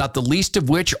atrocities, not the least of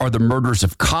which are the murders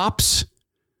of cops.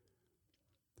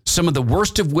 Some of the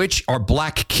worst of which are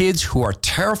black kids who are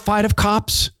terrified of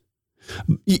cops.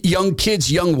 Young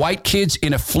kids, young white kids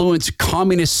in affluent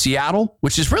communist Seattle,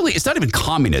 which is really, it's not even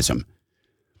communism.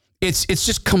 It's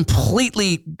just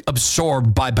completely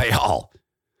absorbed by Baal.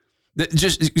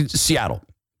 Just Seattle.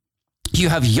 You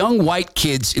have young white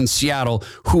kids in Seattle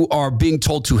who are being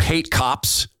told to hate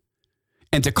cops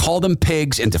and to call them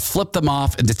pigs and to flip them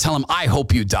off and to tell them, I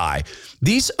hope you die.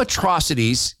 These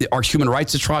atrocities are human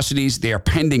rights atrocities. They are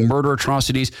pending murder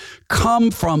atrocities,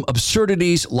 come from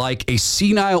absurdities like a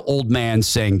senile old man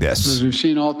saying this. As we've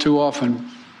seen all too often,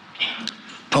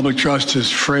 public trust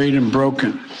is frayed and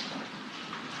broken,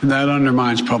 and that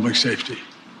undermines public safety.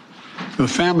 For the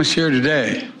families here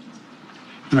today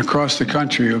and across the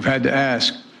country who have had to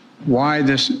ask why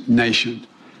this nation,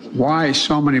 why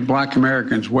so many black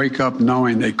Americans wake up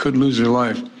knowing they could lose their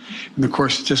life in the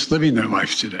course of just living their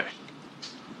life today.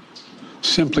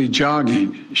 Simply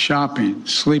jogging, shopping,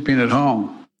 sleeping at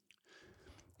home.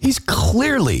 He's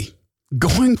clearly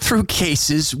going through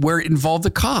cases where it involved a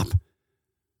cop.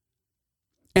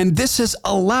 And this has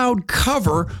allowed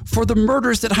cover for the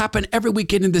murders that happen every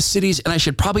weekend in the cities. And I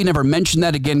should probably never mention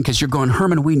that again because you're going,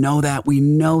 Herman, we know that. We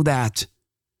know that.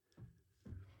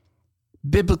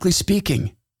 Biblically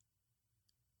speaking,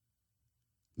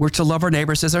 we're to love our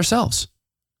neighbors as ourselves.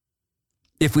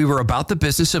 If we were about the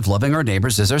business of loving our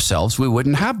neighbors as ourselves, we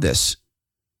wouldn't have this.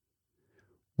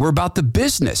 We're about the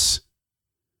business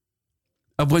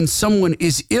of when someone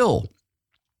is ill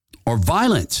or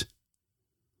violent.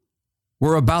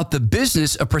 We're about the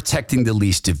business of protecting the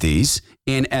least of these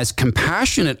in as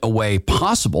compassionate a way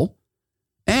possible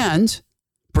and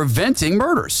preventing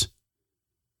murders.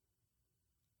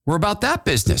 We're about that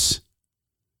business,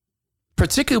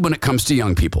 particularly when it comes to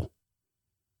young people.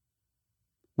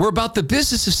 We're about the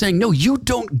business of saying, no, you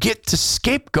don't get to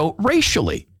scapegoat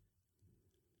racially.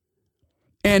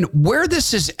 And where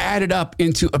this is added up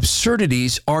into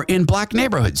absurdities are in black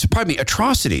neighborhoods,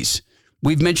 atrocities.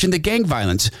 We've mentioned the gang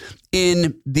violence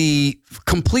in the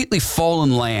completely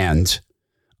fallen land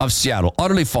of Seattle,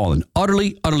 utterly fallen,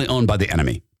 utterly owned by the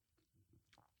enemy.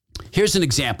 Here's an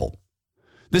example.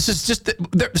 This is just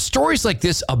stories like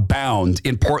this abound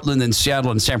in Portland and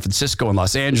Seattle and San Francisco and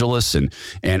Los Angeles and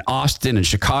Austin and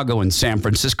Chicago and San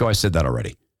Francisco. I said that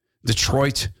already.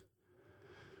 Detroit.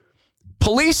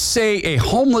 Police say a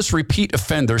homeless repeat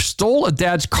offender stole a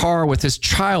dad's car with his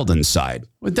child inside.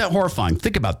 Wasn't that horrifying?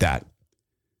 Think about that.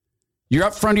 You're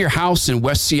up front of your house in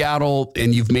West Seattle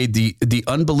and you've made the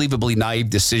unbelievably naive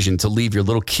decision to leave your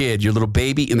little kid, your little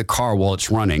baby in the car while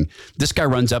it's running. This guy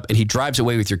runs up and he drives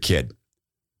away with your kid.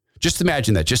 Just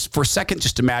imagine that. Just for a second,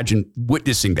 just imagine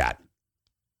witnessing that.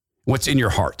 What's in your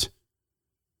heart.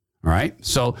 All right.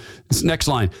 So this next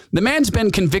line. The man's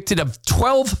been convicted of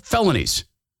 12 felonies.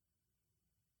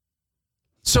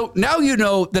 So now you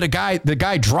know that the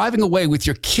guy driving away with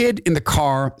your kid in the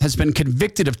car has been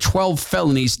convicted of 12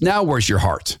 felonies. Now where's your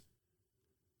heart?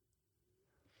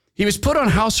 He was put on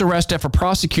house arrest after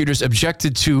prosecutors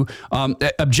objected,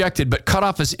 but cut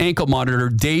off his ankle monitor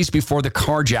days before the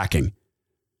carjacking.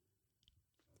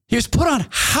 He was put on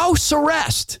house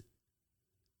arrest.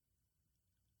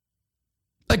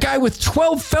 A guy with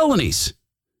 12 felonies.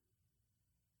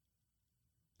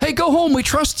 Hey, go home. We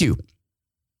trust you.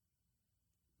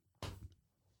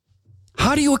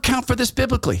 How do you account for this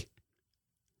biblically?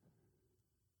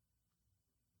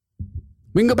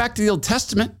 We can go back to the Old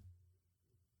Testament.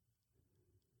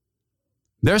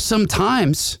 There's some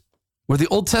times where the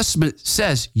Old Testament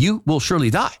says you will surely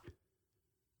die.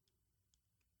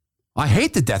 I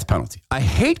hate the death penalty. I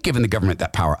hate giving the government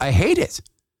that power. I hate it.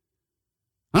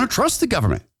 I don't trust the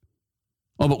government.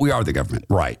 Oh, but we are the government.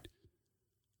 Right.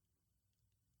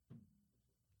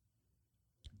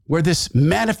 Where this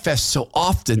manifests so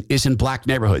often is in black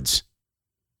neighborhoods,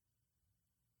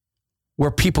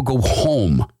 where people go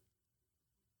home.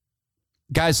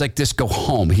 Guys like this go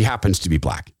home. He happens to be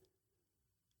black.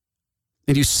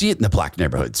 And you see it in the black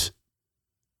neighborhoods.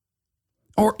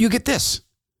 Or you get this.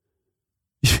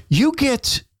 You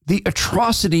get the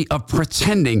atrocity of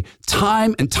pretending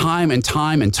time and time and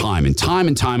time and time and time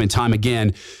and time and time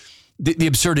again, the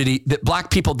absurdity that black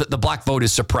people, that the black vote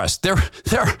is suppressed.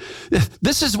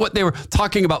 This is what they were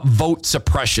talking about, vote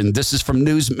suppression. This is from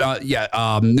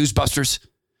Newsbusters.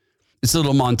 It's a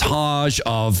little montage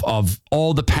of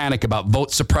all the panic about vote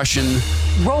suppression.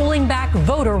 Rolling back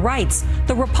voter rights.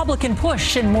 The Republican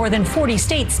push in more than 40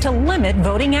 states to limit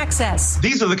voting access.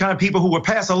 These are the kind of people who will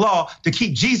pass a law to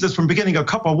keep Jesus from getting a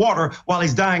cup of water while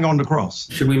he's dying on the cross.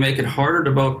 Should we make it harder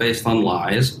to vote based on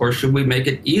lies, or should we make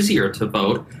it easier to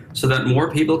vote so that more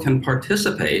people can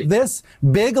participate? This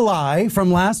big lie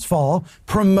from last fall,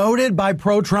 promoted by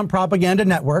pro-Trump propaganda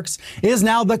networks, is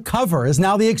now the cover, is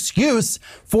now the excuse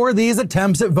for these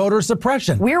attempts at voter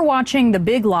suppression. We're watching the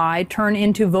big lie turn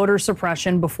into voter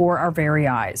suppression before our very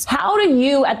eyes. How do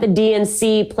you at the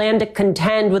DNC plan to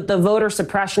contend with the voter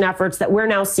suppression efforts that we're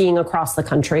now seeing across the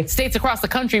country? States across the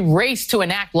country race to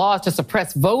enact laws to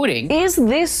suppress voting. Is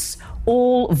this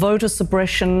all voter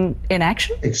suppression in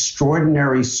action?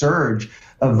 Extraordinary surge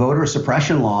of voter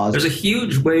suppression laws. There's a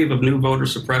huge wave of new voter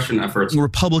suppression efforts.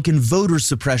 Republican voter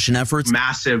suppression efforts.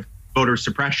 Massive voter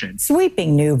suppression.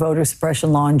 Sweeping new voter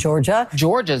suppression law in Georgia.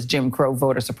 Georgia's Jim Crow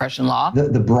voter suppression law.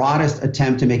 The broadest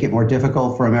attempt to make it more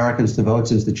difficult for Americans to vote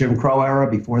since the Jim Crow era,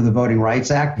 before the Voting Rights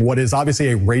Act. What is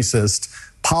obviously a racist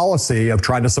policy of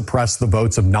trying to suppress the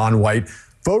votes of non-white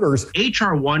voters.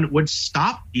 H.R. 1 would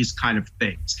stop these kind of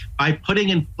things by putting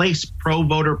in place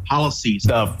pro-voter policies.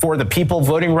 The For the People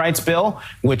voting rights bill,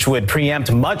 which would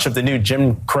preempt much of the new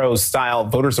Jim Crow-style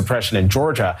voter suppression in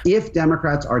Georgia. If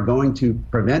Democrats are going to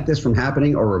prevent this from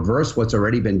happening or reverse what's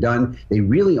already been done, they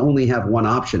really only have one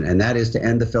option, and that is to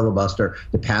end the filibuster,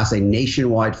 to pass a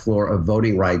nationwide floor of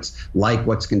voting rights like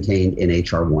what's contained in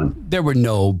H.R. 1. There were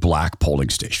no black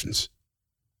polling stations.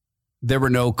 There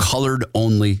were no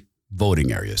colored-only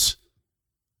voting areas.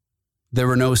 There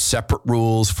were no separate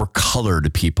rules for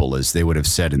colored people, as they would have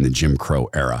said in the Jim Crow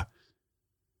era.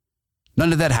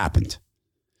 None of that happened.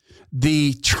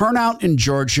 The turnout in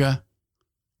Georgia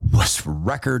was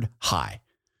record high.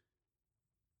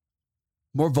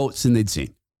 More votes than they'd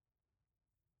seen.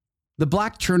 The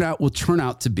black turnout will turn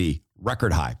out to be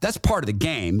record high. That's part of the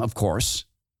game, of course.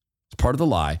 It's part of the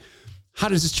lie. How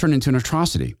does this turn into an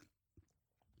atrocity?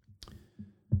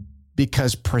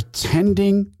 Because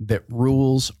pretending that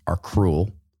rules are cruel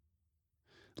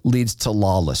leads to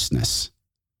lawlessness.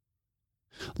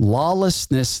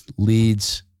 Lawlessness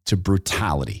leads to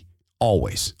brutality.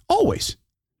 Always. Always.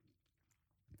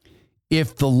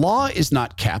 If the law is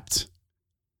not kept,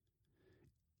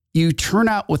 you turn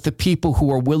out with the people who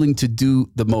are willing to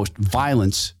do the most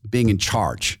violence being in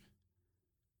charge.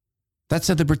 That's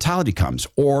how the brutality comes.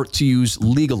 Or to use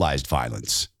legalized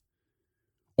violence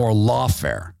or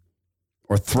lawfare,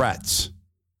 or threats,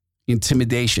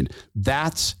 intimidation.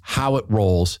 That's how it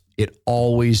rolls. It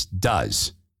always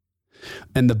does.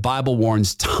 And the Bible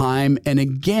warns time and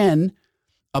again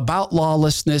about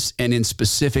lawlessness, and in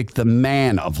specific, the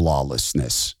man of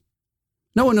lawlessness.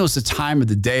 No one knows the time of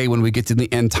the day when we get to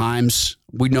the end times.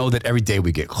 We know that every day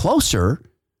we get closer,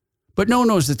 but no one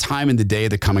knows the time and the day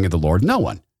of the coming of the Lord. No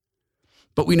one.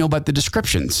 But we know about the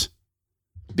descriptions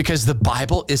because the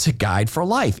Bible is a guide for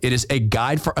life. It is a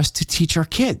guide for us to teach our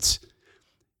kids.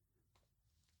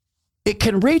 It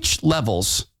can reach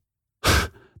levels,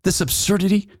 this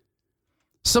absurdity,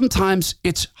 sometimes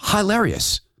it's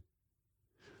hilarious.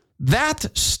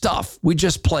 That stuff we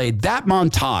just played, that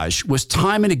montage was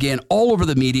time and again all over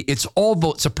the media. It's all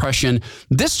vote suppression.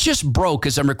 This just broke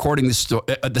as I'm recording this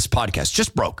podcast.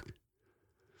 Just broke.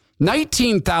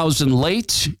 19,000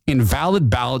 late invalid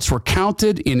ballots were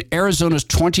counted in Arizona's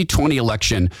 2020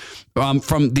 election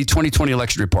from the 2020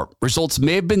 election report. Results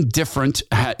may have been different,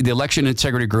 the election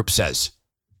integrity group says.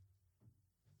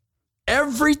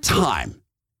 Every time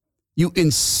you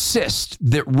insist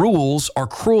that rules are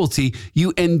cruelty,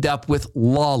 you end up with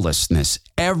lawlessness.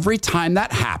 Every time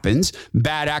that happens,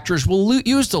 bad actors will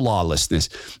use the lawlessness.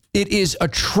 It is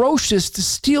atrocious to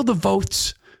steal the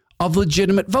votes of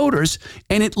legitimate voters,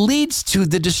 and it leads to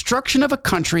the destruction of a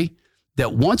country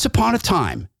that once upon a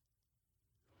time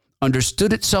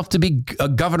understood itself to be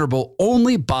governable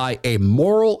only by a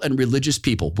moral and religious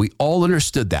people. We all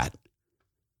understood that.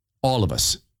 All of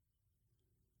us.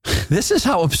 This is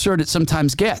how absurd it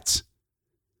sometimes gets.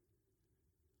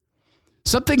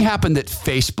 Something happened at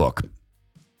Facebook.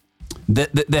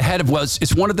 The head of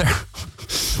it's one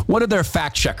of their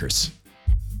fact checkers.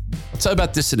 I'll tell you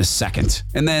about this in a second.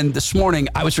 And then this morning,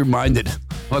 I was reminded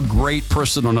of a great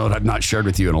personal note I've not shared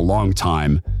with you in a long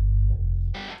time.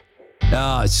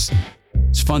 It's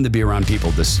fun to be around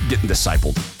people getting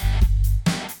discipled.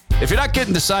 If you're not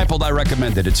getting discipled, I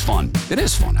recommend it. It's fun. It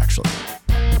is fun, actually.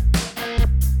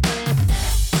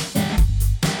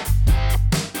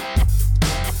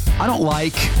 I don't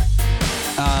like,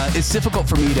 it's difficult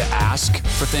for me to ask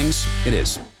for things. It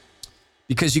is.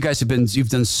 Because you guys you've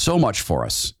done so much for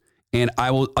us. And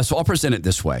I'll present it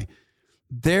this way.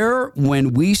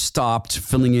 When we stopped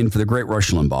filling in for the great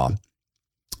Rush Limbaugh,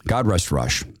 God rest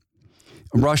Rush,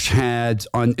 Rush had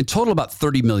in total about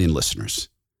 30 million listeners.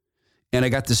 And I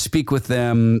got to speak with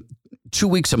them 2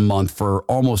 weeks a month for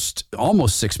almost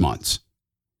 6 months.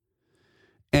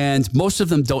 And most of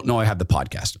them don't know I have the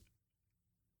podcast.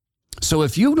 So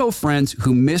if you know friends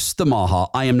who miss the Maha,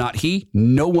 I am not he.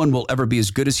 No one will ever be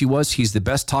as good as he was. He's the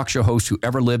best talk show host who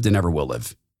ever lived and ever will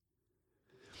live.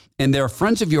 And there are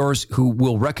friends of yours who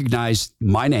will recognize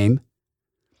my name,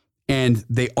 and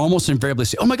they almost invariably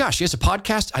say, oh my gosh, he has a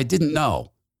podcast? I didn't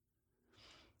know.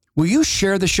 Will you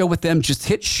share the show with them? Just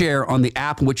hit share on the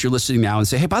app in which you're listening now and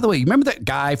say, hey, by the way, you remember that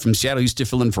guy from Seattle used to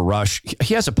fill in for Rush?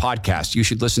 He has a podcast. You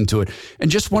should listen to it.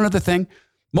 And just one other thing.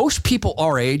 Most people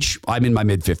our age, I'm in my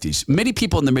mid-50s, many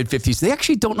people in their mid-50s, they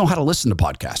actually don't know how to listen to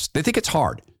podcasts. They think it's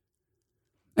hard.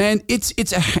 And it's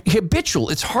habitual.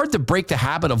 It's hard to break the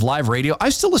habit of live radio. I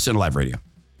still listen to live radio.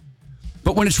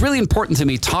 But when it's really important to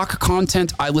me, talk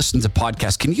content, I listen to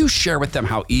podcasts. Can you share with them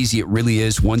how easy it really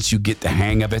is once you get the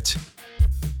hang of it?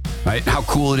 Right? How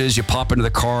cool it is. You pop into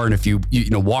the car, and if you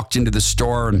walked into the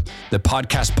store and the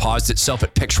podcast paused itself,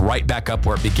 it picks right back up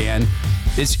where it began.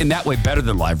 It's in that way better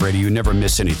than live radio. You never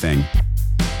miss anything.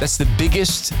 That's the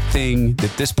biggest thing that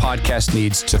this podcast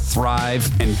needs to thrive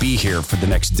and be here for the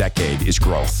next decade is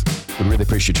growth. I really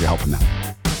appreciate your help in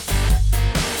that.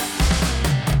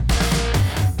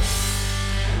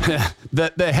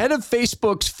 The head of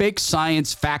Facebook's fake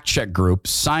science fact check group,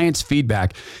 Science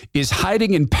Feedback, is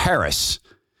hiding in Paris,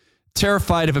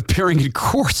 terrified of appearing in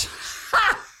court.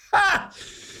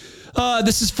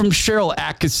 This is from Cheryl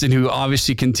Atkinson, who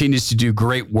obviously continues to do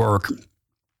great work.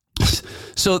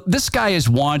 So this guy is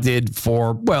wanted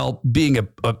for, being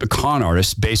a con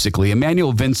artist, basically.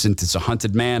 Emmanuel Vincent is a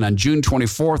hunted man. On June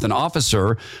 24th, an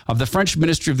officer of the French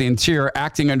Ministry of the Interior,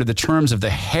 acting under the terms of the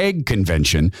Hague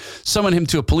Convention, summoned him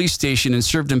to a police station and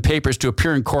served him papers to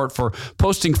appear in court for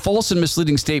posting false and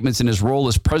misleading statements in his role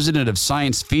as president of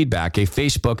Science Feedback, a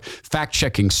Facebook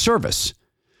fact-checking service.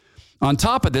 On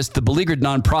top of this, the beleaguered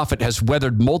nonprofit has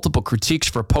weathered multiple critiques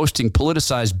for posting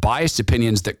politicized, biased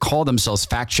opinions that call themselves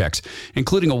fact checks,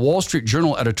 including a Wall Street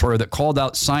Journal editorial that called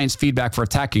out Science Feedback for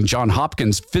attacking Johns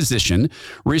Hopkins physician,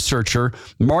 researcher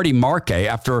Marty Marquet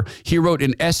after he wrote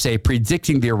an essay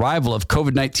predicting the arrival of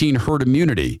COVID-19 herd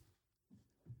immunity.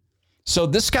 So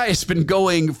this guy has been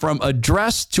going from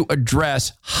address to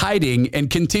address, hiding,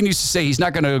 and continues to say he's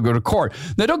not going to go to court.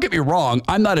 Now, don't get me wrong.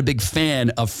 I'm not a big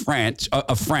fan of France,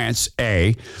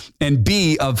 A, and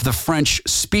B, of the French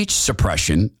speech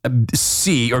suppression,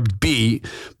 C or B,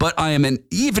 but I am an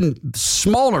even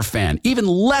smaller fan, even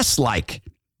less like,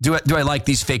 do I like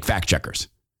these fake fact checkers?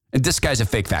 And this guy's a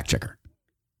fake fact checker.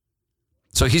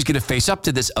 So he's going to face up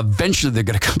to this. Eventually, they're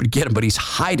going to come and get him, but he's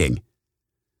hiding.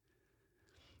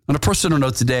 On a personal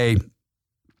note today,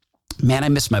 man, I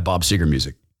miss my Bob Seger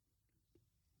music.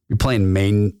 You're playing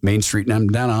Main Street, and I'm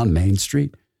down on Main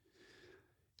Street.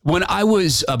 When I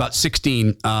was about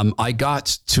 16, I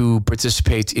got to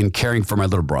participate in caring for my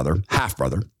little brother, half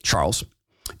brother, Charles.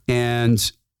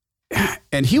 And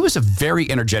he was a very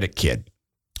energetic kid.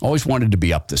 Always wanted to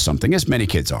be up to something, as many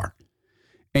kids are.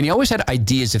 And he always had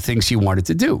ideas of things he wanted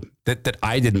to do that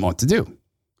I didn't want to do.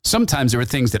 Sometimes there were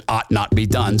things that ought not be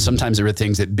done. Sometimes there were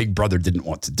things that big brother didn't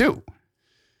want to do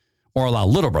or allow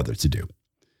little brother to do.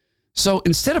 So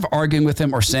instead of arguing with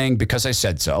him or saying, because I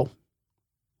said so,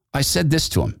 I said this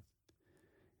to him.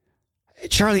 Hey,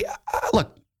 Charlie,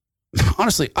 look,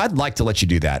 honestly, I'd like to let you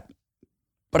do that,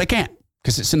 but I can't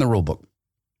because it's in the rule book.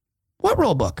 What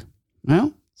rule book?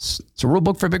 Well, it's a rule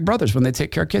book for big brothers when they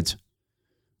take care of kids.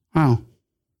 Oh,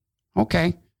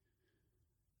 okay.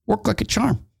 Work like a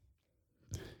charm.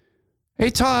 Hey,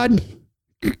 Todd,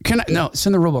 no, it's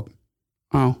in the rule book.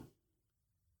 Oh.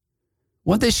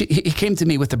 One day he came to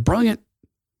me with a brilliant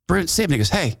statement. He goes,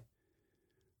 hey,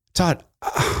 Todd,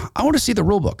 I want to see the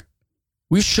rule book.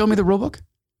 Will you show me the rule book?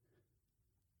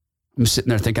 I'm sitting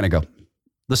there thinking, I go,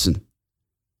 listen,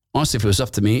 honestly, if it was up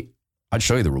to me, I'd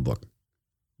show you the rule book.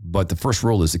 But the first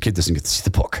rule is the kid doesn't get to see the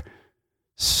book.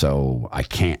 So I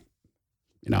can't,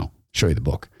 show you the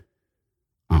book.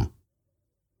 Oh.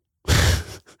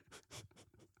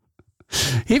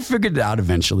 He figured it out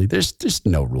eventually. There's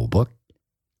no rule book.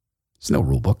 There's no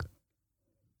rule book.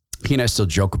 He and I still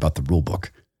joke about the rule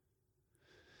book.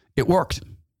 It worked.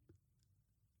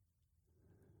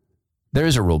 There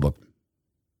is a rule book.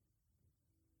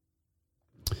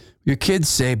 Your kids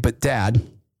say, but Dad,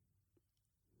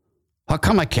 how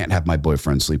come I can't have my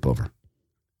boyfriend sleep over?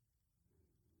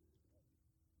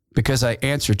 Because I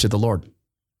answer to the Lord.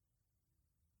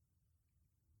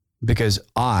 Because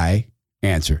I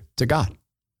answer to God.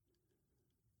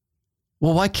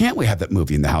 Well, why can't we have that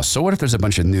movie in the house? So what if there's a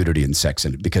bunch of nudity and sex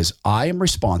in it? Because I am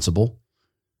responsible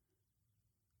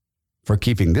for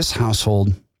keeping this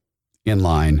household in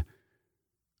line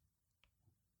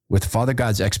with Father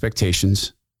God's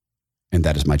expectations, and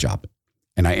that is my job.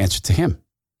 And I answer to him.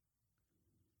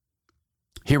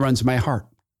 He runs my heart.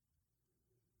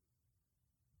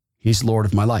 He's Lord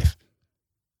of my life.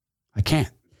 I can't.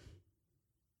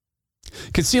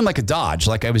 It could seem like a dodge,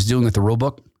 like I was doing with the rule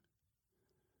book,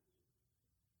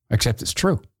 except it's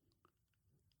true.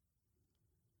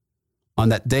 On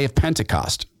that day of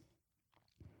Pentecost,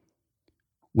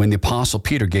 when the Apostle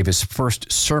Peter gave his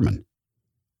first sermon,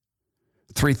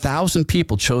 3,000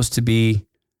 people chose to be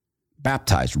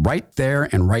baptized right there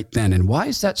and right then. And why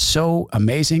is that so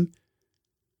amazing?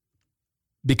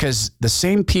 Because the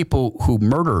same people who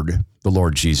murdered the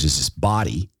Lord Jesus'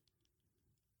 body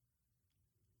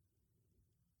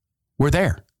were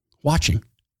there watching.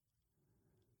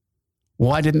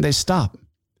 Why didn't they stop?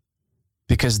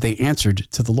 Because they answered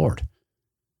to the Lord.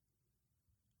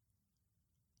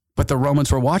 But the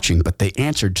Romans were watching, but they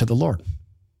answered to the Lord.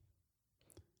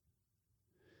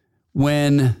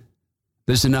 When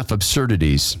there's enough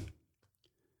absurdities,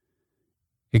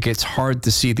 it gets hard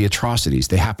to see the atrocities.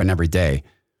 They happen every day.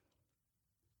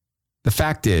 The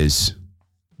fact is,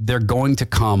 they're going to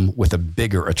come with a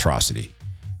bigger atrocity.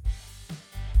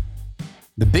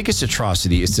 The biggest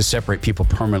atrocity is to separate people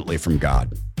permanently from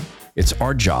God. It's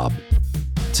our job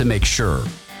to make sure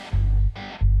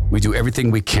we do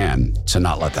everything we can to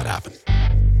not let that happen.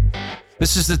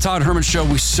 This is the Todd Herman Show.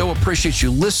 We so appreciate you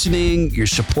listening, your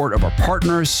support of our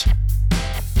partners,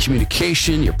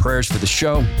 communication, your prayers for the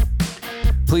show.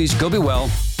 Please go be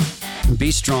well, be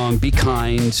strong, be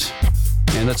kind,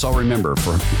 and let's all remember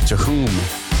to whom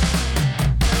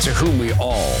we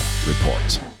all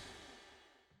report.